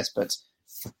 Let's be honest. But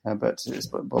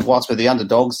whilst we're the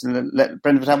underdogs, let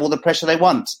Brentford have all the pressure they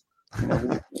want.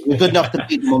 We're good enough to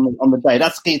beat them on the day.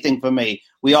 That's the key thing for me.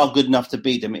 We are good enough to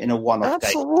beat them in a one-off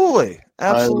game.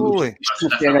 Absolutely.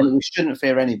 We shouldn't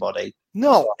fear anybody.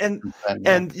 No, and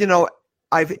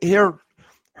I've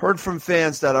heard from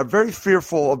fans that are very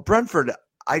fearful of Brentford.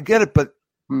 I get it, but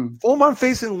Fulham are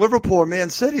facing Liverpool or Man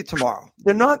City tomorrow.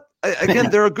 They're not, again,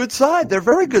 they're a good side. They're a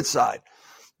very good side,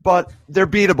 but they're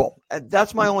beatable. And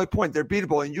that's my only point. They're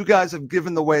beatable. And you guys have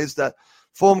given the ways that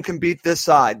Fulham can beat this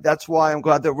side. That's why I'm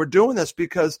glad that we're doing this,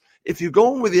 because if you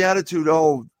go in with the attitude,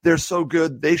 they're so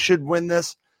good, they should win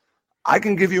this, I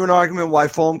can give you an argument why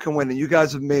Fulham can win. And you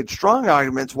guys have made strong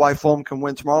arguments why Fulham can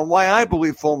win tomorrow and why I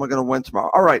believe Fulham are going to win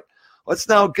tomorrow. All right, let's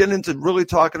now get into really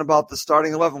talking about the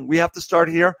starting 11. We have to start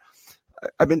here.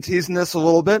 I've been teasing this a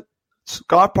little bit.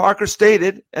 Scott Parker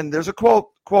stated, and there's a quote,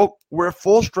 "We're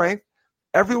full strength.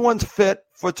 Everyone's fit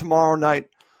for tomorrow night,"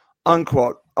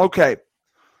 unquote. Okay.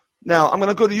 Now, I'm going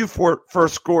to go to you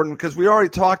first, Gordon, because we already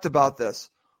talked about this.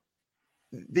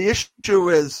 The issue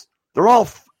is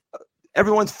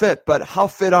everyone's fit, but how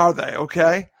fit are they,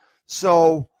 okay?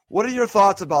 So what are your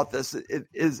thoughts about this?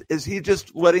 Is he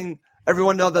just letting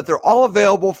everyone know that they're all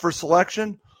available for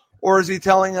selection, or is he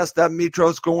telling us that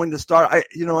Mitro's going to start? I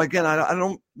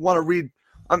don't want to read.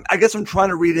 I guess I'm trying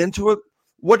to read into it.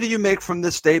 What do you make from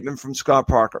this statement from Scott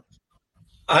Parker?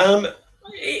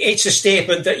 It's a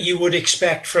statement that you would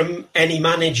expect from any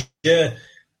manager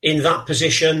in that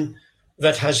position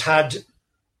that has had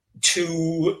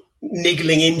two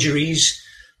niggling injuries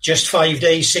just 5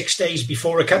 days, 6 days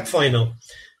before a cup final.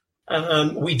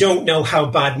 We don't know how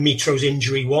bad Mitro's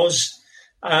injury was.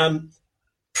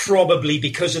 Probably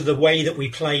because of the way that we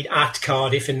played at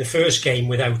Cardiff in the first game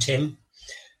without him.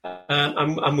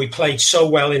 And we played so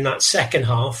well in that second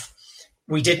half,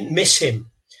 we didn't miss him.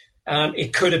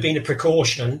 It could have been a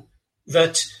precaution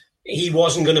that he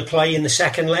wasn't going to play in the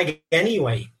second leg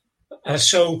anyway.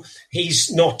 So he's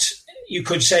not, you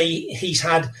could say he's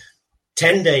had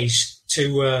 10 days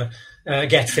to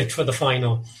get fit for the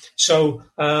final. So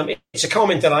it's a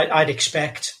comment that I'd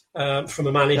expect from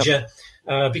a manager,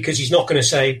 because he's not going to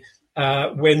say,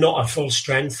 we're not at full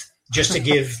strength, just to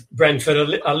give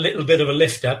Brentford a little bit of a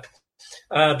lift up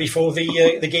before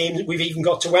the game we've even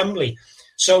got to Wembley.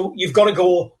 So you've got to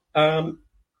go,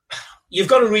 you've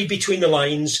got to read between the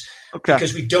lines,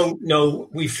 because we don't know,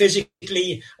 we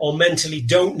physically or mentally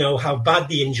don't know how bad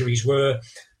the injuries were.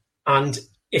 And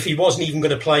if he wasn't even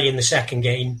going to play in the second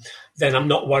game, then I'm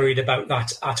not worried about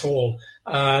that at all.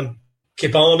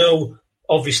 Kebano,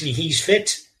 obviously he's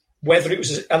fit. Whether it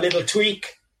was a little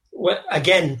tweak,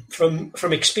 again, from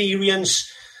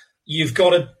experience, you've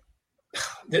got to...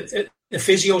 The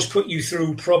physios put you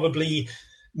through probably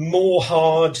more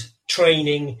hard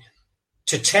training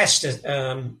to test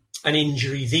an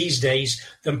injury these days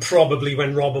than probably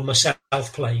when Rob and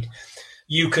myself played.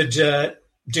 You could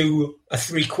do a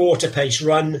 3/4 pace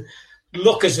run,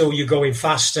 look as though you're going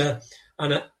faster,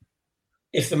 and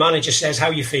if the manager says, how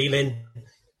you feeling,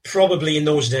 probably in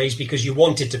those days, because you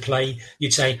wanted to play,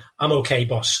 you'd say, I'm okay,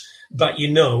 boss. But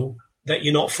you know that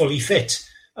you're not fully fit.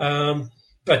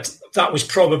 But that was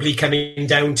probably coming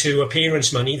down to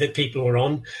appearance money that people were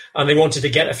on, and they wanted to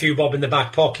get a few bob in the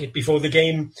back pocket before the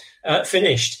game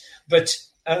finished. But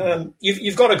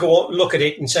you've got to go look at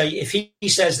it and say, if he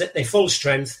says that they're full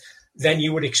strength, then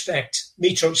you would expect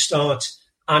Mitro to start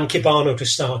and Kebano to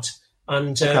start.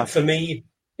 And for me,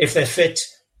 if they're fit,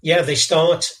 yeah, they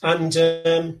start, and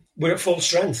we're at full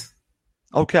strength.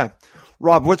 Okay.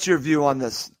 Rob, what's your view on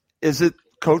this? Is it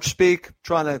coach speak,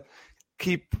 trying to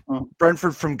keep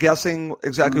Brentford from guessing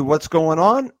exactly what's going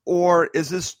on, or is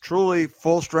this truly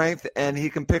full strength and he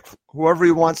can pick whoever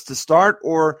he wants to start,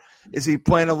 or is he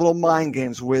playing a little mind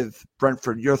games with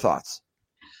Brentford? Your thoughts?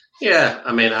 Yeah,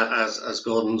 I mean, as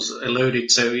Gordon's alluded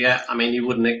to, yeah, I mean, you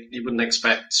wouldn't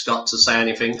expect Scott to say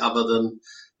anything other than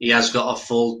he has got a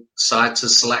full side to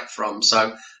select from.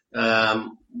 So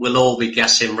we'll all be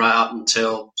guessing right up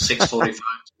until 6:45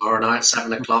 tomorrow night,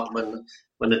 7:00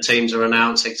 when the teams are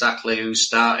announced exactly who's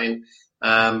starting.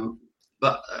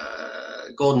 But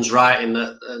Gordon's right in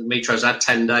that Mitro's had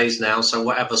 10 days now, so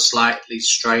whatever slightly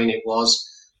strain it was,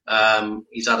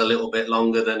 he's had a little bit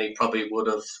longer than he probably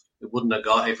wouldn't have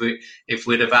got if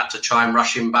we'd have had to try and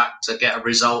rush him back to get a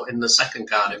result in the second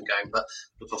Cardiff game. But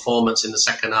the performance in the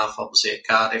second half, obviously at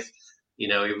Cardiff, he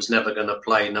was never going to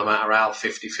play no matter how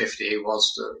 50-50 he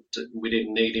was. We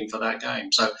didn't need him for that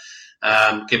game. So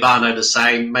Kebano the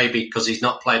same, maybe because he's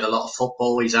not played a lot of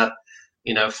football. He's had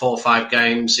 4 or 5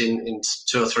 games in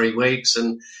 2 or 3 weeks,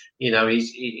 and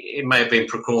it may have been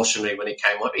precautionary when he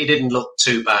came up. He didn't look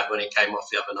too bad when he came off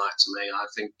the other night to me. I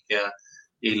think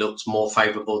he looked more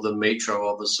favourable than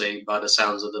Mitro, obviously, by the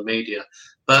sounds of the media.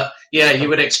 But, yeah, you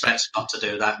would expect Scott to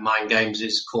do that. Mind games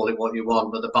is call it what you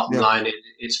want, but the bottom line,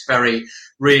 it's very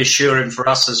reassuring for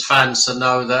us as fans to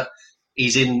know that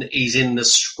he's in the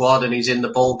squad and he's in the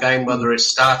ball game, whether it's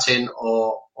starting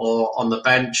or on the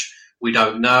bench. We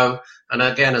don't know. And,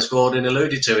 again, as Gordon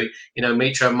alluded to,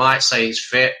 Mitro might say he's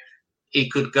fit. He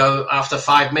could go after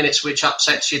 5 minutes, which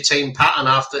upsets your team pattern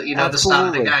after, the start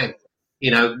of the game.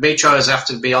 Mitro has have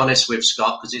to be honest with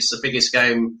Scott because it's the biggest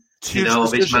game,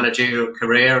 of his managerial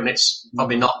career, and it's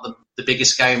probably not the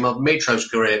biggest game of Mitro's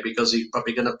career because he's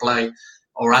probably going to play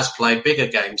or has played bigger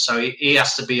games. So he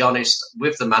has to be honest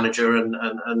with the manager and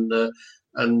the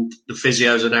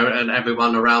physios and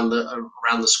everyone around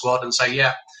the squad and say,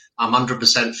 yeah, I'm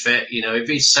 100% fit. If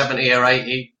he's 70 or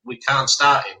 80, we can't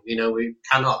start him. We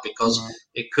cannot because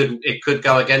it could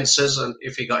go against us, and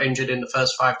if he got injured in the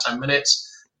first 5-10 minutes.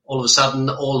 All of a sudden,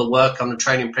 all the work on the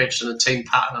training pitch and the team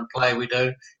pattern and play we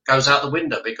do goes out the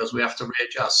window because we have to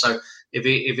readjust. So if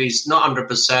he's not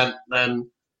 100%, then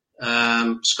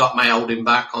Scott may hold him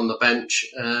back on the bench,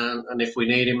 and if we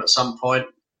need him at some point,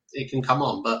 he can come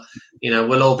on. But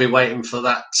we'll all be waiting for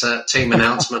that team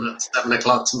announcement at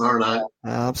 7:00 tomorrow night.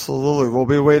 Absolutely, we'll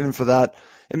be waiting for that.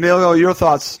 Emilio, your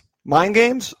thoughts? Mind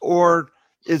games, or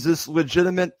is this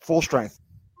legitimate full strength?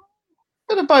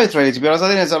 Bit of both, really, to be honest.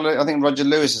 I think Roger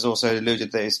Lewis has also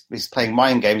alluded that he's playing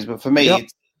mind games, but for me,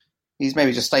 he's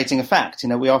maybe just stating a fact.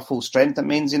 We are full strength. That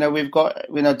means, we've got,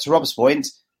 to Rob's point,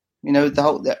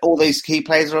 all these key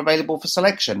players are available for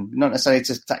selection, not necessarily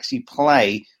to actually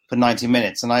play for 90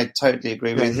 minutes. And I totally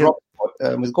agree with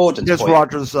Gordon's point. Here's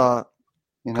Roger's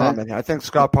comment. I think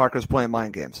Scott Parker's playing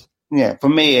mind games. Yeah, for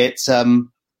me, it's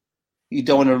you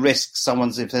don't want to risk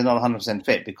someone's if they're not 100%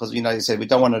 fit because, you said we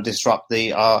don't want to disrupt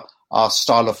our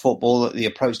style of football, the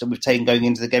approach that we've taken going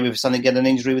into the game. If we suddenly get an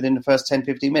injury within the first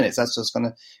 10-15 minutes, that's just going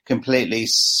to completely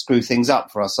screw things up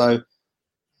for us. So,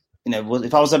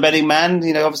 if I was a betting man,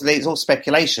 obviously it's all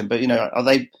speculation, but,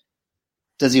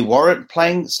 does he warrant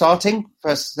starting?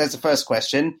 First, there's the first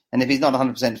question. And if he's not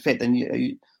 100% fit,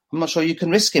 then I'm not sure you can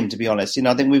risk him, to be honest.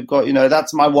 I think we've got,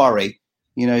 that's my worry.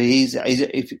 He needs to be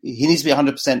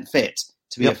 100% fit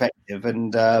to be effective.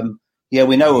 And,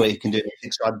 we know what he can do in the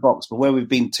 6-yard box, but where we've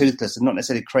been toothless and not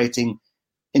necessarily creating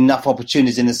enough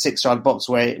opportunities in the 6-yard box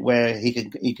where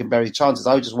he can bury chances,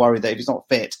 I would just worry that if he's not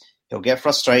fit, he'll get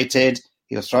frustrated.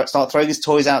 He'll start throwing his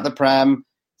toys out the pram.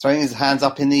 throwing his hands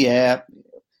up in the air,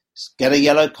 get a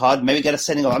yellow card, maybe get a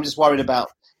sending off. I'm just worried about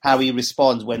how he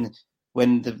responds when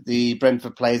the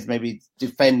Brentford players maybe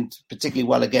defend particularly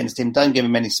well against him, don't give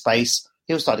him any space.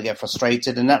 He'll start to get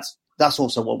frustrated, and that's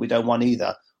also what we don't want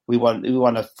either. We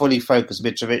want a fully focused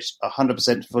Mitrovic,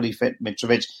 100% fully fit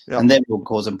Mitrovic, and then we'll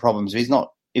cause him problems. If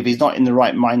he's not in the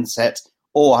right mindset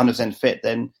or 100% fit,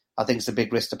 then I think it's a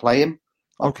big risk to play him.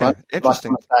 Okay,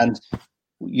 interesting. And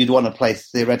you'd want to play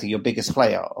theoretically your biggest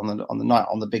player on the night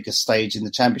on the biggest stage in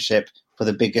the Championship for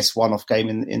the biggest one-off game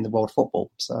in the world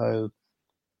football. So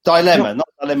dilemma, not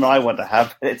a dilemma I want to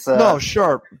have. It's no,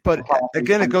 sure, but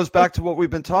again, it goes back to what we've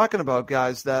been talking about,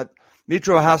 guys. That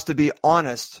Mitro has to be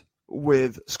honest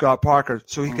with Scott Parker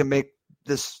so he can make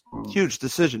this huge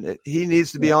decision. He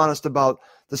needs to be honest about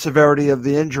the severity of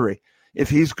the injury. If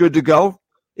he's good to go,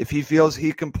 if he feels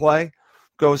he can play,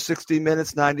 go 60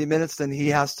 minutes, 90 minutes, then he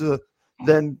has to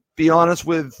then be honest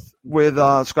with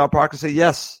Scott Parker and say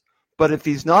yes. But if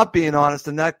he's not being honest,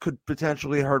 then that could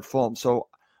potentially hurt Fulham. So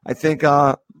I think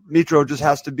Mitro just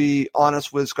has to be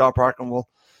honest with Scott Parker, and we'll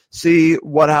see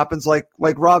what happens. Like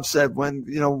Rob said, when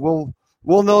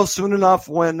we'll know soon enough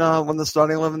when the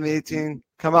starting 11 and the 18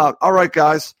 come out. All right,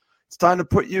 guys, it's time to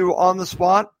put you on the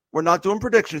spot. We're not doing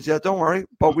predictions yet, don't worry,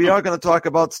 but we are going to talk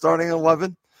about starting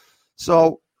 11.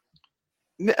 So,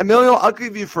 Emilio, I'll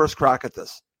give you first crack at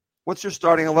this. What's your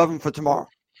starting 11 for tomorrow?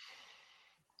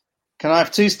 Can I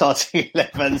have two starting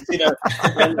 11s?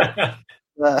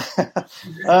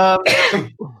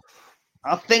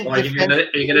 I think. Are you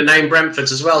going to name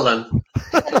Brentford's as well then?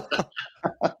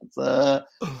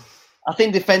 I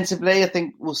think defensively, I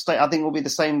think we'll be the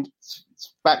same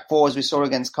back four as we saw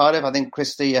against Cardiff. I think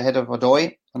Christie ahead of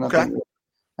Odoi, and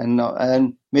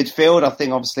midfield. I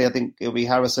think it'll be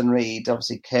Harrison, Reed,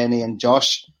 obviously Kearney and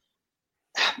Josh.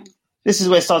 This is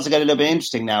where it starts to get a little bit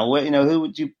interesting now. Where, who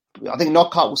would you? I think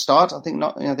Knockaert will start. I think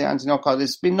Anthony Knockaert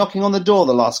has been knocking on the door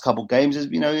the last couple of games. I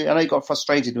know he got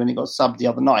frustrated when he got subbed the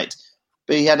other night,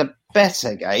 but he had a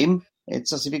better game.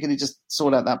 It's just if he could just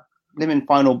sort out that limit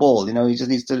final ball. He just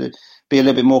needs to be a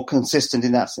little bit more consistent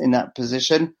in that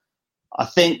position. I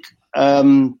think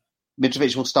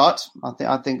Mitrovic will start.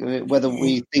 I think whether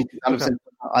we think 100%,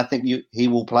 I think he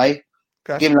will play.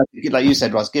 Okay. Give him, like you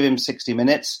said, Ross, give him 60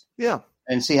 minutes. Yeah.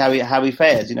 And see how he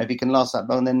fares. If he can last that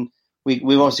long, then we've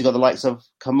obviously got the likes of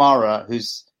Kamara,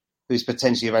 who's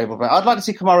potentially available. I'd like to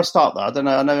see Kamara start though. I don't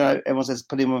know. I know everyone says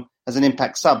put him as an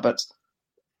impact sub, but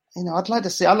I'd like to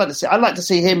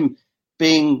see him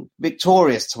being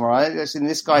victorious tomorrow. I think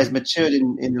this guy has matured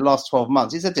in the last 12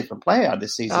 months. He's a different player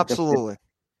this season. Absolutely.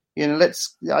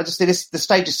 I just think the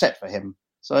stage is set for him.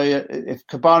 So if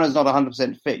Cabana's not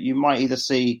 100% fit, you might either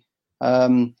see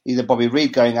either Bobby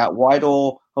Reed going out wide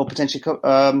or potentially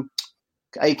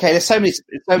AK. There's so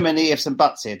many ifs and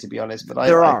buts here, to be honest. But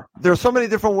there are so many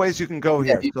different ways you can go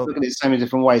here. You look at it so many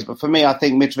different ways. But for me, I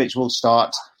think Mitrovic will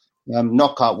start.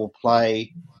 Knockaert will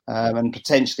play. And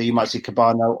potentially you might see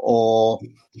Cabano or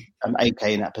AK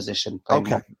in that position.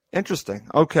 Okay, interesting.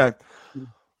 Okay.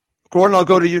 Gordon, I'll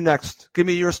go to you next. Give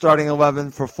me your starting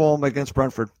 11 for Fulham against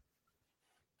Brentford.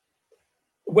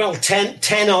 Well,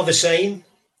 10 are the same.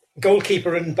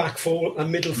 Goalkeeper and back four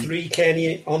and middle three,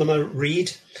 Kearney, Onoma,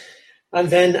 Reed. And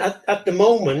then at the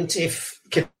moment, if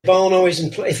Cabano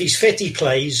isn't, if he's fit, he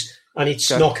plays, and it's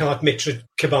Knockaert, Mitra,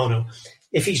 Cabano.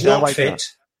 If he's not fit,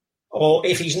 or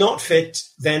if he's not fit,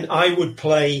 then I would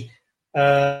play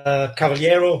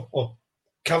Cavaliero,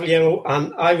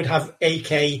 and I would have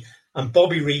AK and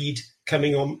Bobby Reed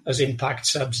coming on as impact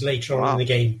subs later on in the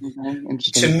game. Mm-hmm.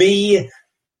 To me,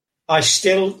 I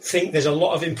still think there's a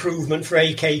lot of improvement for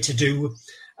AK to do.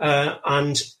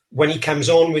 And when he comes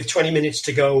on with 20 minutes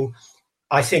to go,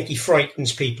 I think he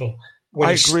frightens people.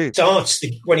 When he starts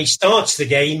the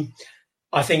game,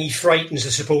 I think he frightens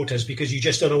the supporters because you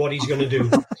just don't know what he's going to do.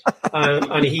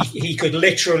 And he could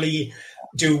literally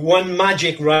do one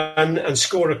magic run and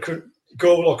score a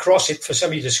goal or cross it for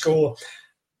somebody to score,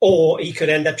 or he could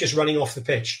end up just running off the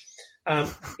pitch.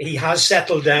 He has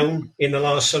settled down in the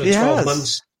last sort of 12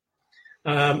 months.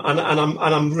 And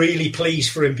I'm really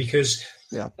pleased for him because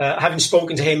having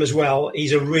spoken to him as well,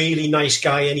 he's a really nice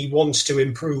guy and he wants to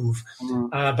improve.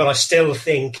 But I still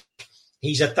think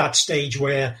he's at that stage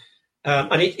where,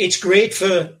 and it's great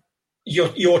for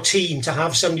your team to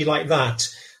have somebody like that,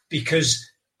 because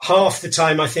half the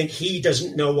time I think he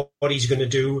doesn't know what he's going to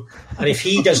do. And if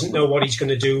he doesn't know what he's going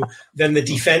to do, then the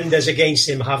defenders against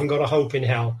him haven't got a hope in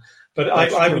hell. But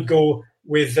I would go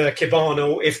with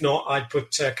Cabano. If not, I'd put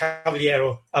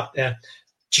Cavaliero up there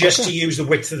just to use the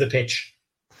width of the pitch.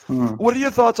 What are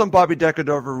your thoughts on Bobby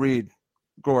Decker over Reed,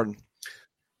 Gordon?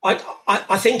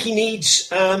 I think he needs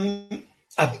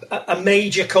a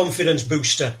major confidence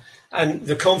booster, and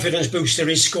the confidence booster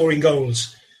is scoring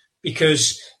goals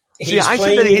because he's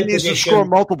playing in a position. He needs to score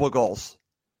multiple goals.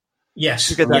 Yes,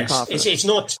 to get that confidence. It's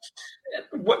not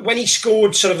when he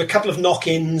scored sort of a couple of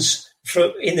knock-ins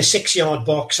in the 6-yard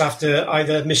box after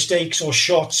either mistakes or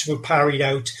shots were parried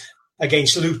out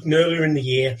against Luton earlier in the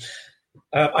year.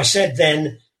 I said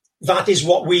then, that is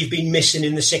what we've been missing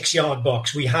in the 6-yard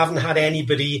box. We haven't had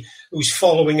anybody who's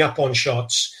following up on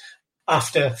shots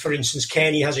after, for instance,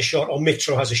 Kenny has a shot or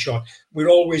Mitro has a shot. We're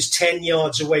always 10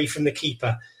 yards away from the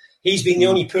keeper. He's been the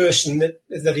only person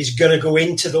that is going to go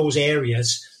into those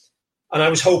areas. And I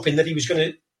was hoping that he was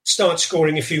going to start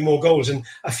scoring a few more goals and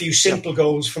a few simple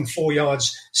goals from 4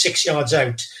 yards, 6 yards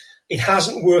out. It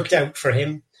hasn't worked out for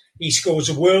him. He scores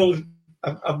a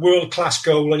world-class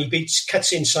goal and he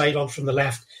cuts inside on from the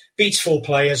left, beats 4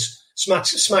 players,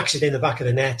 smacks it in the back of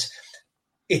the net.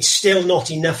 It's still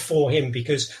not enough for him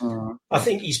because I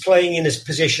think he's playing in a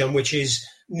position which is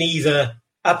neither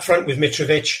up front with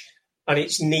Mitrovic and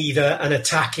it's neither an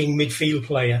attacking midfield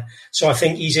player. So I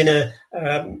think he's in a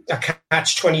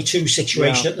catch-22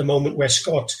 situation at the moment where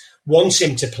Scott wants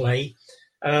him to play.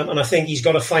 And I think he's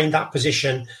got to find that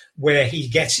position where he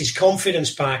gets his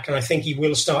confidence back, and I think he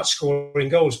will start scoring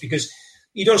goals because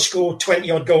you don't score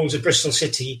 20-odd goals at Bristol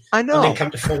City and then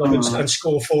come to Fulham and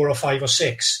score 4 or 5 or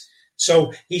 6.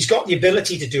 So he's got the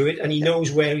ability to do it, and he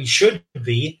knows where he should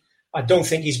be. I don't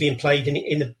think he's being played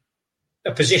in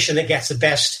a position that gets the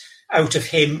best out of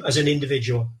him as an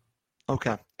individual.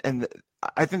 Okay. And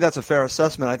I think that's a fair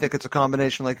assessment. I think it's a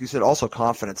combination, like you said, also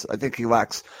confidence. I think he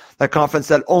lacks that confidence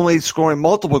that only scoring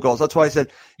multiple goals. That's why I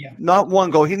said not one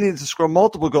goal. He needs to score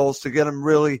multiple goals to get him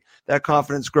really that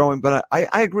confidence growing. But I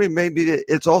agree. Maybe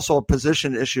it's also a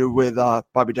position issue with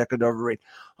Bobby Decordova-Reid.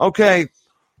 Okay.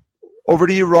 Over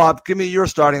to you, Rob. Give me your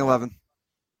starting 11.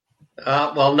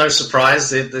 Well, no surprise.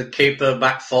 The keeper,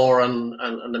 back 4, and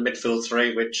the midfield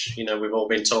 3, which we've all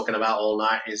been talking about all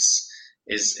night, is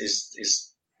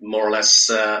more or less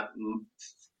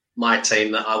my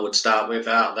team that I would start with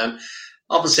out of them.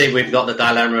 Obviously, we've got the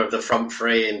dilemma of the front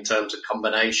 3 in terms of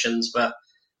combinations, but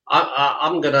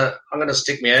I'm gonna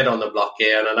stick my head on the block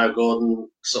here, and I know Gordon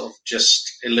sort of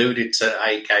just alluded to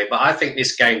AK, but I think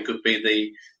this game could be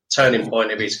the turning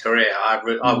point of his career.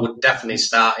 I would definitely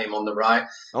start him on the right.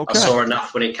 Okay. I saw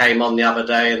enough when he came on the other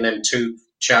day, and then 2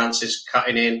 chances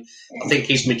cutting in. I think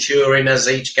he's maturing as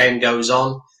each game goes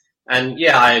on. And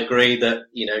yeah, I agree that,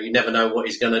 you never know what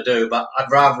he's going to do, but I'd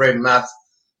rather him have,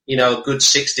 a good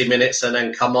 60 minutes and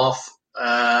then come off,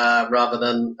 rather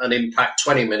than an impact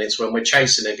 20 minutes when we're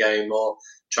chasing a game or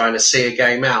trying to see a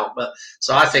game out. But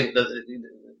so I think that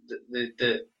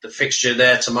the fixture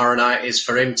there tomorrow night is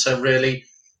for him to really,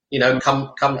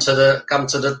 come to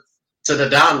the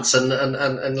dance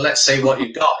and let's see what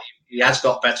you've got. He has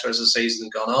got better as the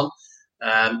season's gone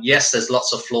on. Yes, there's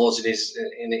lots of flaws in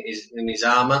his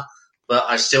armour, but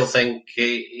I still think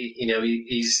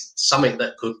he's something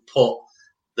that could put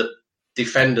the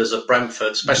defenders of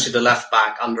Brentford, especially the left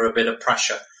back, under a bit of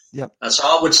pressure. Yep. So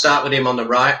I would start with him on the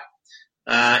right.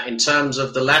 In terms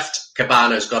of the left,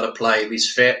 Cabano's got to play.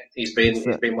 He's fit. He's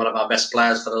been one of our best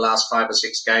players for the last 5 or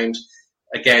 6 games.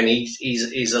 Again,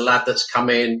 he's a lad that's come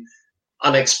in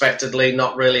unexpectedly,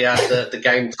 not really had the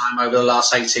game time over the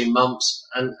last 18 months.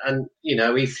 And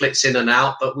he flits in and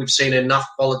out, but we've seen enough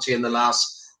quality in the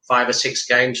last 5 or 6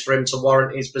 games for him to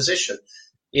warrant his position.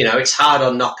 It's hard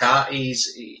on Knockaert.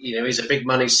 He's a big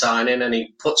money signing and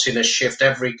he puts in a shift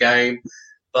every game.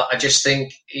 But I just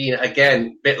think,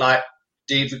 again, a bit like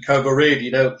David Cover-Reid,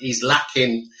 he's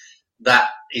lacking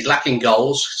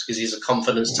goals because he's a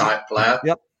confidence type player.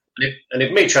 Yep. And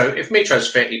if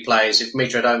Mitro's fit, he plays. If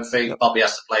Mitro don't fit, Bobby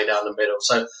has to play down the middle.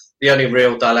 So the only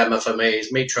real dilemma for me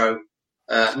is Mitro,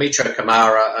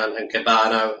 Kamara, and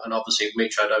Cabano. And obviously, if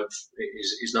Mitro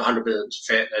is not 100%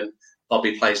 fit, and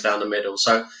Bobby plays down the middle.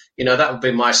 So that would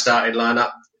be my starting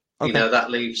lineup. Okay.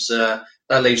 That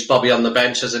leaves Bobby on the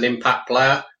bench as an impact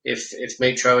player if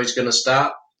Mitro is going to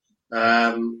start.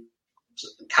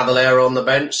 Cavaleiro on the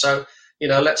bench. So.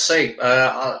 Let's see.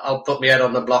 I'll put my head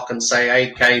on the block and say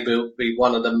AK will be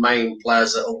one of the main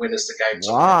players that will win us the game.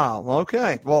 Wow.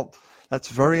 Okay. Well, that's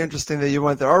very interesting that you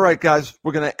went there. All right, guys.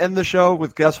 We're going to end the show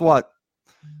with, guess what?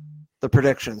 The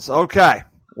predictions. Okay.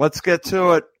 Let's get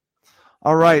to it.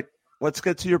 All right. Let's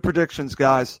get to your predictions,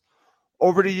 guys.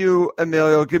 Over to you,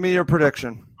 Emilio. Give me your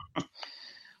prediction.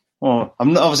 Well,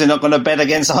 I'm obviously not going to bet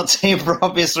against our team for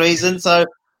obvious reasons. So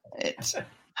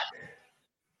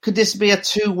could this be a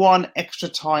 2-1 extra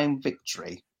time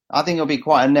victory? I think it'll be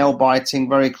quite a nail-biting,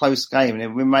 very close game,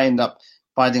 and we may end up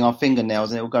biting our fingernails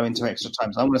and it will go into extra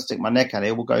time. So I'm going to stick my neck at it.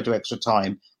 It will go to extra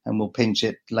time and we'll pinch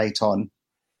it late on.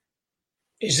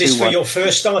 Is this for your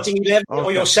first starting 11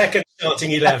 or your second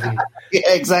starting 11?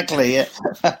 Yeah, exactly.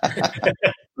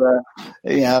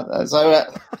 Yeah. So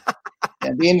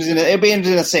it'll be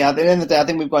interesting to see. At the end of the day, I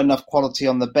think we've got enough quality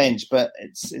on the bench, but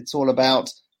it's all about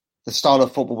the style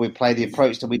of football we play, the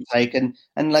approach that we take, and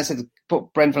like I said,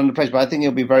 put Brentford under pressure. But I think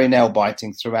it'll be very nail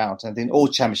biting throughout. I think all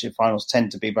Championship finals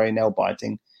tend to be very nail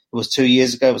biting. It was 2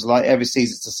 years ago. It was like every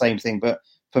season it's the same thing. But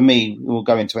for me, we'll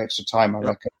go into extra time, I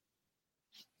reckon.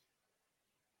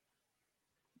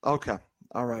 Okay.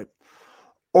 All right.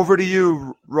 Over to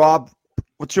you, Rob.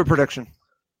 What's your prediction?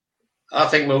 I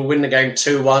think we'll win the game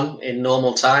 2-1 in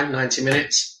normal time, 90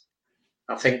 minutes.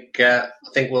 I think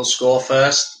we'll score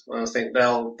first. I think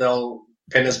they'll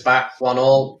pin us back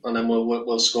 1-1, and then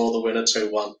we'll score the winner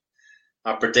 2-1.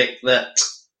 I predict that.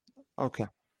 Okay.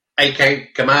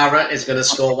 AK Kamara is going to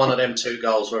score one of them 2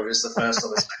 goals, whether it's the first or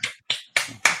the second.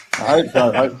 I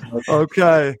hope so.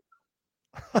 Okay.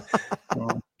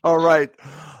 All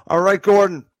right,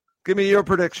 Gordon. Give me your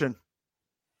prediction.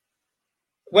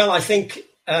 Well, I think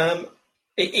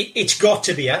it's got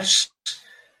to be us.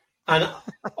 And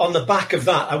on the back of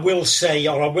that, I will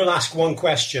ask one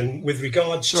question with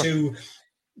regards to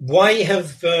why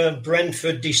have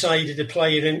Brentford decided to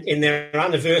play it in their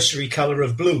anniversary colour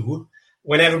of blue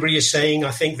when everybody is saying,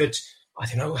 I think that, I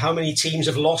don't know how many teams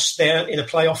have lost there in a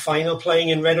playoff final playing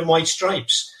in red and white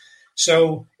stripes.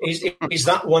 So is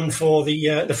that one for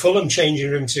the Fulham changing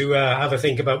room to have a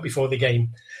think about before the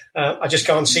game? I just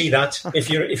can't see that. If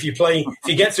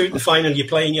you get through the final, you're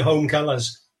playing your home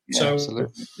colours. Yeah,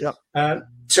 absolutely. Yep.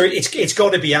 So it's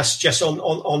got to be us just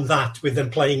on that with them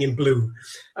playing in blue.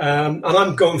 And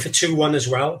I'm going for 2-1 as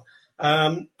well.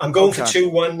 I'm going for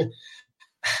 2-1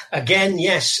 again.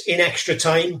 Yes, in extra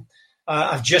time.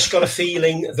 I've just got a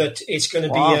feeling that it's going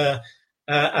to be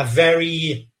a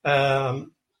very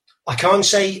I can't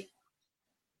say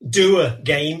doer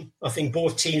game. I think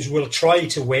both teams will try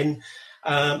to win,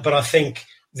 but I think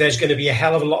there's going to be a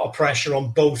hell of a lot of pressure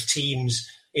on both teams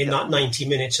in that 90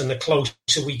 minutes, and the closer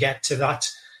we get to that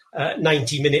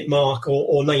 90-minute mark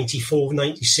or 94,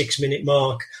 96-minute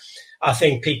mark, I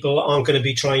think people aren't going to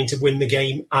be trying to win the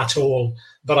game at all.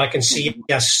 But I can see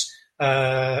us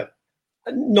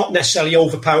not necessarily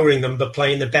overpowering them, but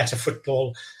playing the better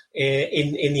football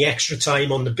in the extra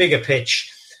time on the bigger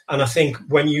pitch. And I think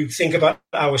when you think about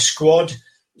our squad,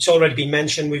 it's already been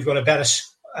mentioned, we've got a better,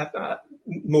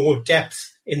 more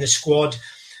depth in the squad.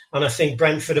 And I think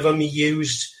Brentford have only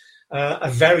used a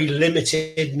very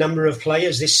limited number of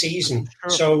players this season.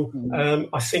 So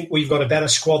I think we've got a better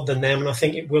squad than them, and I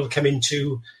think it will come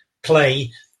into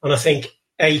play. And I think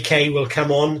AK will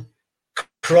come on,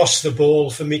 cross the ball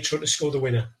for Mitro to score the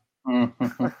winner.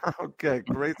 Okay,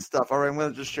 great stuff. All right, I'm going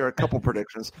to just share a couple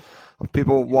predictions of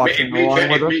people watching along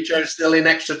with us. Mitro's still in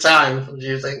extra time, do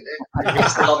you think?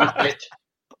 He's still on the pitch.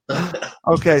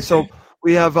 Okay, so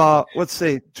we have, let's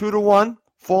see, 2-1.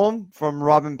 Fulham from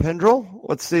Robin Pendrell.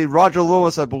 Let's see. Roger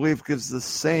Lewis, I believe, gives the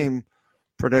same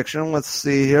prediction. Let's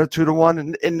see here.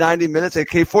 2-1 in 90 minutes.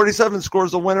 AK47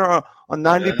 scores the winner on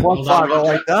 90.5. I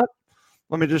like that.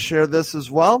 Let me just share this as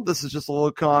well. This is just a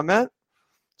little comment.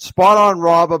 Spot on,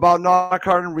 Rob, about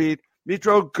Knockhart and Reed.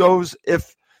 Mitro goes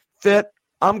if fit.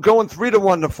 I'm going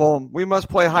 3-1 to Fulham. We must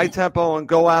play high tempo and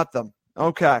go at them.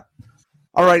 Okay.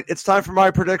 All right. It's time for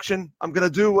my prediction. I'm going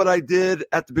to do what I did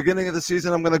at the beginning of the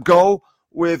season. I'm going to go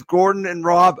with Gordon and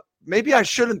Rob. Maybe I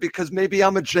shouldn't because maybe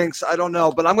I'm a jinx. I don't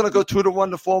know. But I'm going to go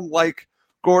 2-1 to Fulham like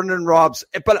Gordon and Rob's.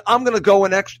 But I'm going to go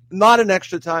not in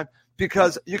extra time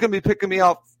because you can be picking me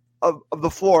up of the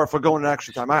floor if we're going in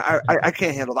extra time. I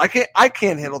can't handle that. I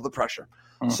can't handle the pressure.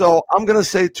 So I'm going to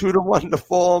say 2-1 to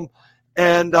Fulham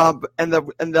and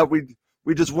that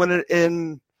we just win it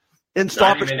in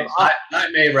stoppage. 90 minutes.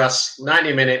 Like me, Russ.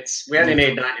 90 minutes. We only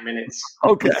need 90 minutes.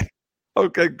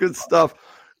 Okay, good stuff.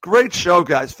 Great show,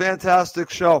 guys. Fantastic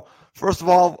show. First of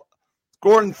all,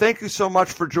 Gordon, thank you so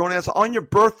much for joining us on your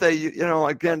birthday. You know,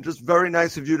 again, just very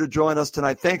nice of you to join us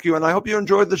tonight. Thank you, and I hope you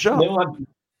enjoyed the show. No,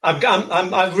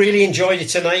 I've really enjoyed it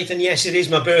tonight, and yes, it is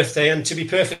my birthday. And to be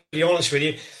perfectly honest with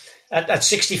you, at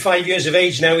 65 years of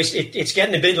age now, it's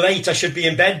getting a bit late. I should be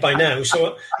in bed by now,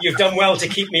 so you've done well to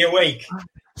keep me awake.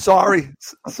 Sorry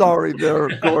there,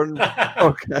 Gordon.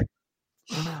 Okay.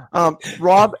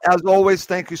 Rob, as always,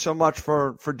 thank you so much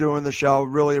for doing the show.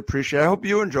 Really appreciate it. I hope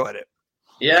you enjoyed it.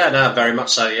 Yeah, no, very much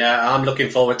so. Yeah, I'm looking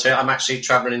forward to it. I'm actually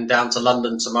travelling down to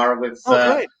London tomorrow with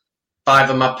 5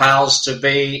 of my pals to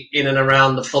be in and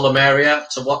around the Fulham area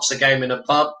to watch the game in a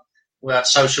pub. We're at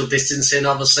social distancing,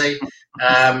 obviously.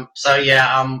 So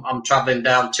yeah, I'm travelling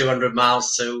down 200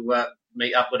 miles to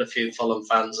meet up with a few Fulham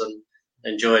fans and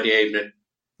enjoy the evening.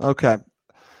 Okay,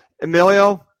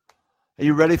 Emilio, are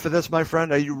you ready for this, my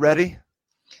friend? Are you ready?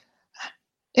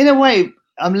 In a way,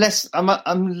 I'm less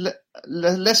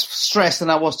stressed than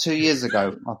I was 2 years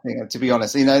ago. I think, to be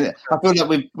honest, I feel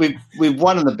like we've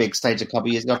won on the big stage a couple of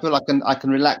years ago. I feel like I can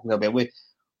relax a little bit.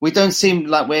 We don't seem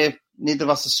like neither of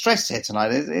us are stressed here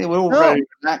tonight. We're all very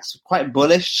relaxed, quite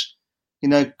bullish.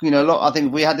 I think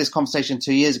if we had this conversation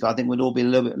 2 years ago, I think we'd all be a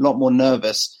lot more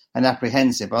nervous and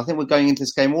apprehensive. But I think we're going into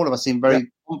this game. All of us seem very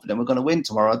confident we're going to win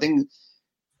tomorrow. I think.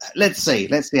 Let's see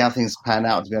how things pan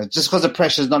out. Just because the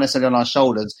pressure is not necessarily on our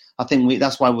shoulders, I think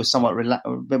that's why we're somewhat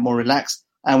a bit more relaxed,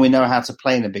 and we know how to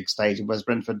play in a big stage. Whereas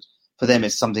Brentford, for them,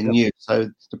 it's something new.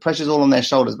 So the pressure's all on their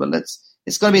shoulders. But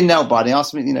it's going to be nail biting.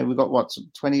 We've got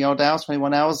 21 hours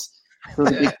for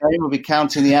the big game. We'll be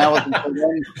counting the hours.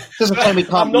 Just a shame we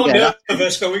can't. I'm not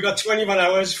nervous, but we've got 21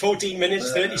 hours, 14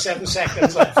 minutes, 37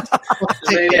 seconds left.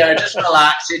 Just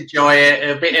relax, enjoy it.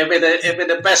 It'll be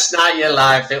the best night of your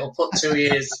life. It'll put 2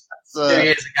 years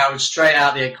ago straight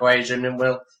out the equation, and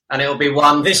it'll be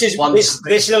one. This will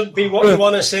be what we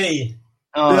want to see.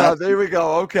 Oh, yeah, there we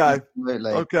go. Okay,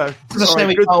 absolutely. Okay. It's a shame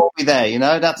we can't be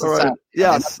there. That's all right.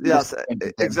 Yes,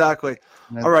 exactly.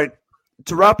 All right.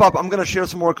 To wrap up, I'm going to share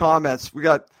some more comments. We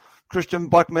got Christian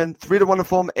Buckman, 3-1 to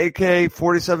Fulham, AK,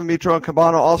 47 Mitro, and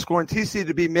Cabana all scoring. TC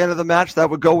to be man of the match. That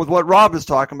would go with what Rob is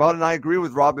talking about, and I agree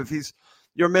with Rob. If he's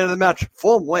your man of the match,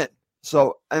 Fulham win.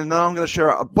 So, and then I'm going to share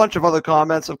a bunch of other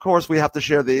comments. Of course, we have to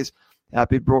share these.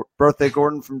 Happy birthday,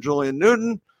 Gordon, from Julian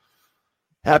Newton.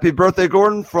 Happy birthday,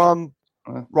 Gordon, from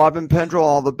Robin Pendrell.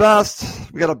 All the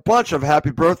best. We got a bunch of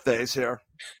happy birthdays here.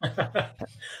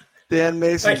 Dan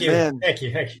Mason, Thank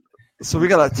you. So we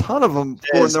got a ton of them.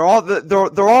 Yes.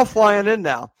 They're all flying in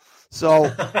now.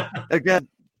 So again,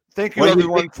 thank you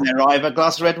everyone. I have a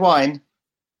glass of red wine.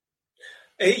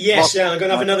 Yes, I'm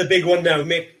going to have another big one now.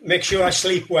 Make sure I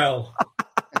sleep well.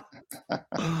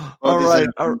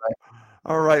 All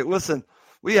right. Listen,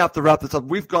 we have to wrap this up.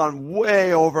 We've gone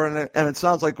way over, and it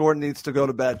sounds like Gordon needs to go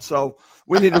to bed. So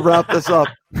we need to wrap this up.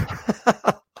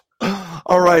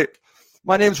 All right.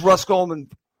 My name's Russ Goldman.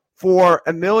 For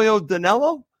Emilio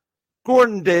Danello,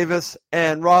 Gordon Davis,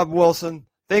 and Rob Wilson,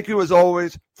 thank you as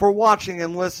always for watching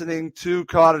and listening to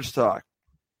Cottage Talk.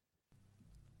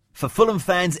 For Fulham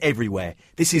fans everywhere,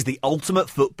 this is the ultimate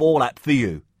football app for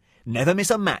you. Never miss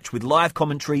a match with live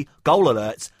commentary, goal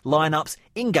alerts, lineups,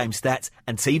 in-game stats,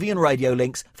 and TV and radio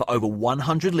links for over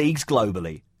 100 leagues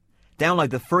globally. Download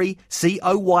the free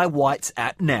COY Whites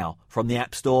app now from the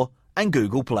App Store and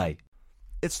Google Play.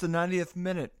 It's the 90th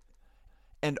minute,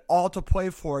 and all to play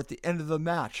for at the end of the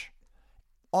match.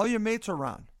 All your mates are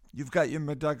around. You've got your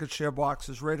McNugget share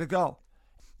boxes ready to go.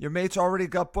 Your mates already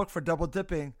got booked for double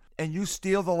dipping, and you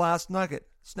steal the last nugget,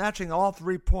 snatching all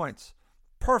 3 points.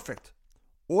 Perfect.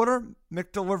 Order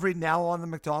McDelivery now on the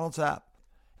McDonald's app.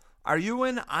 Are you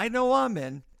in? I know I'm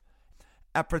in.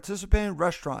 At participating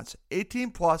restaurants,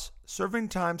 18 plus, serving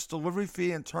times, delivery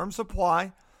fee, and terms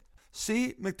apply.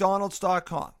 See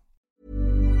McDonald's.com.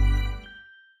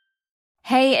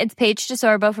 Hey, it's Paige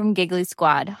DeSorbo from Giggly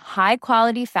Squad. High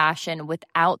quality fashion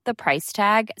without the price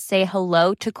tag. Say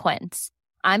hello to Quince.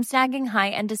 I'm snagging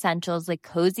high-end essentials like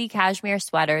cozy cashmere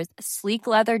sweaters, sleek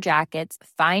leather jackets,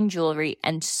 fine jewelry,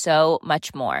 and so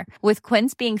much more. With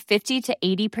Quince being 50 to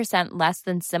 80% less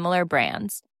than similar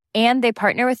brands. And they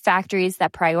partner with factories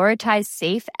that prioritize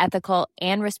safe, ethical,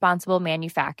 and responsible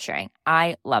manufacturing.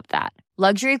 I love that.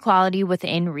 Luxury quality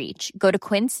within reach. Go to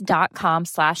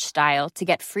quince.com/style to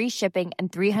get free shipping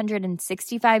and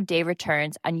 365-day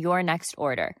returns on your next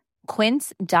order.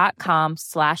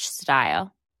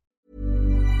 Quince.com/style.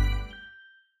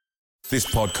 This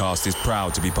podcast is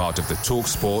proud to be part of the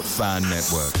TalkSport Fan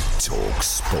Network.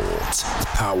 TalkSport.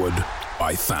 Powered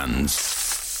by fans.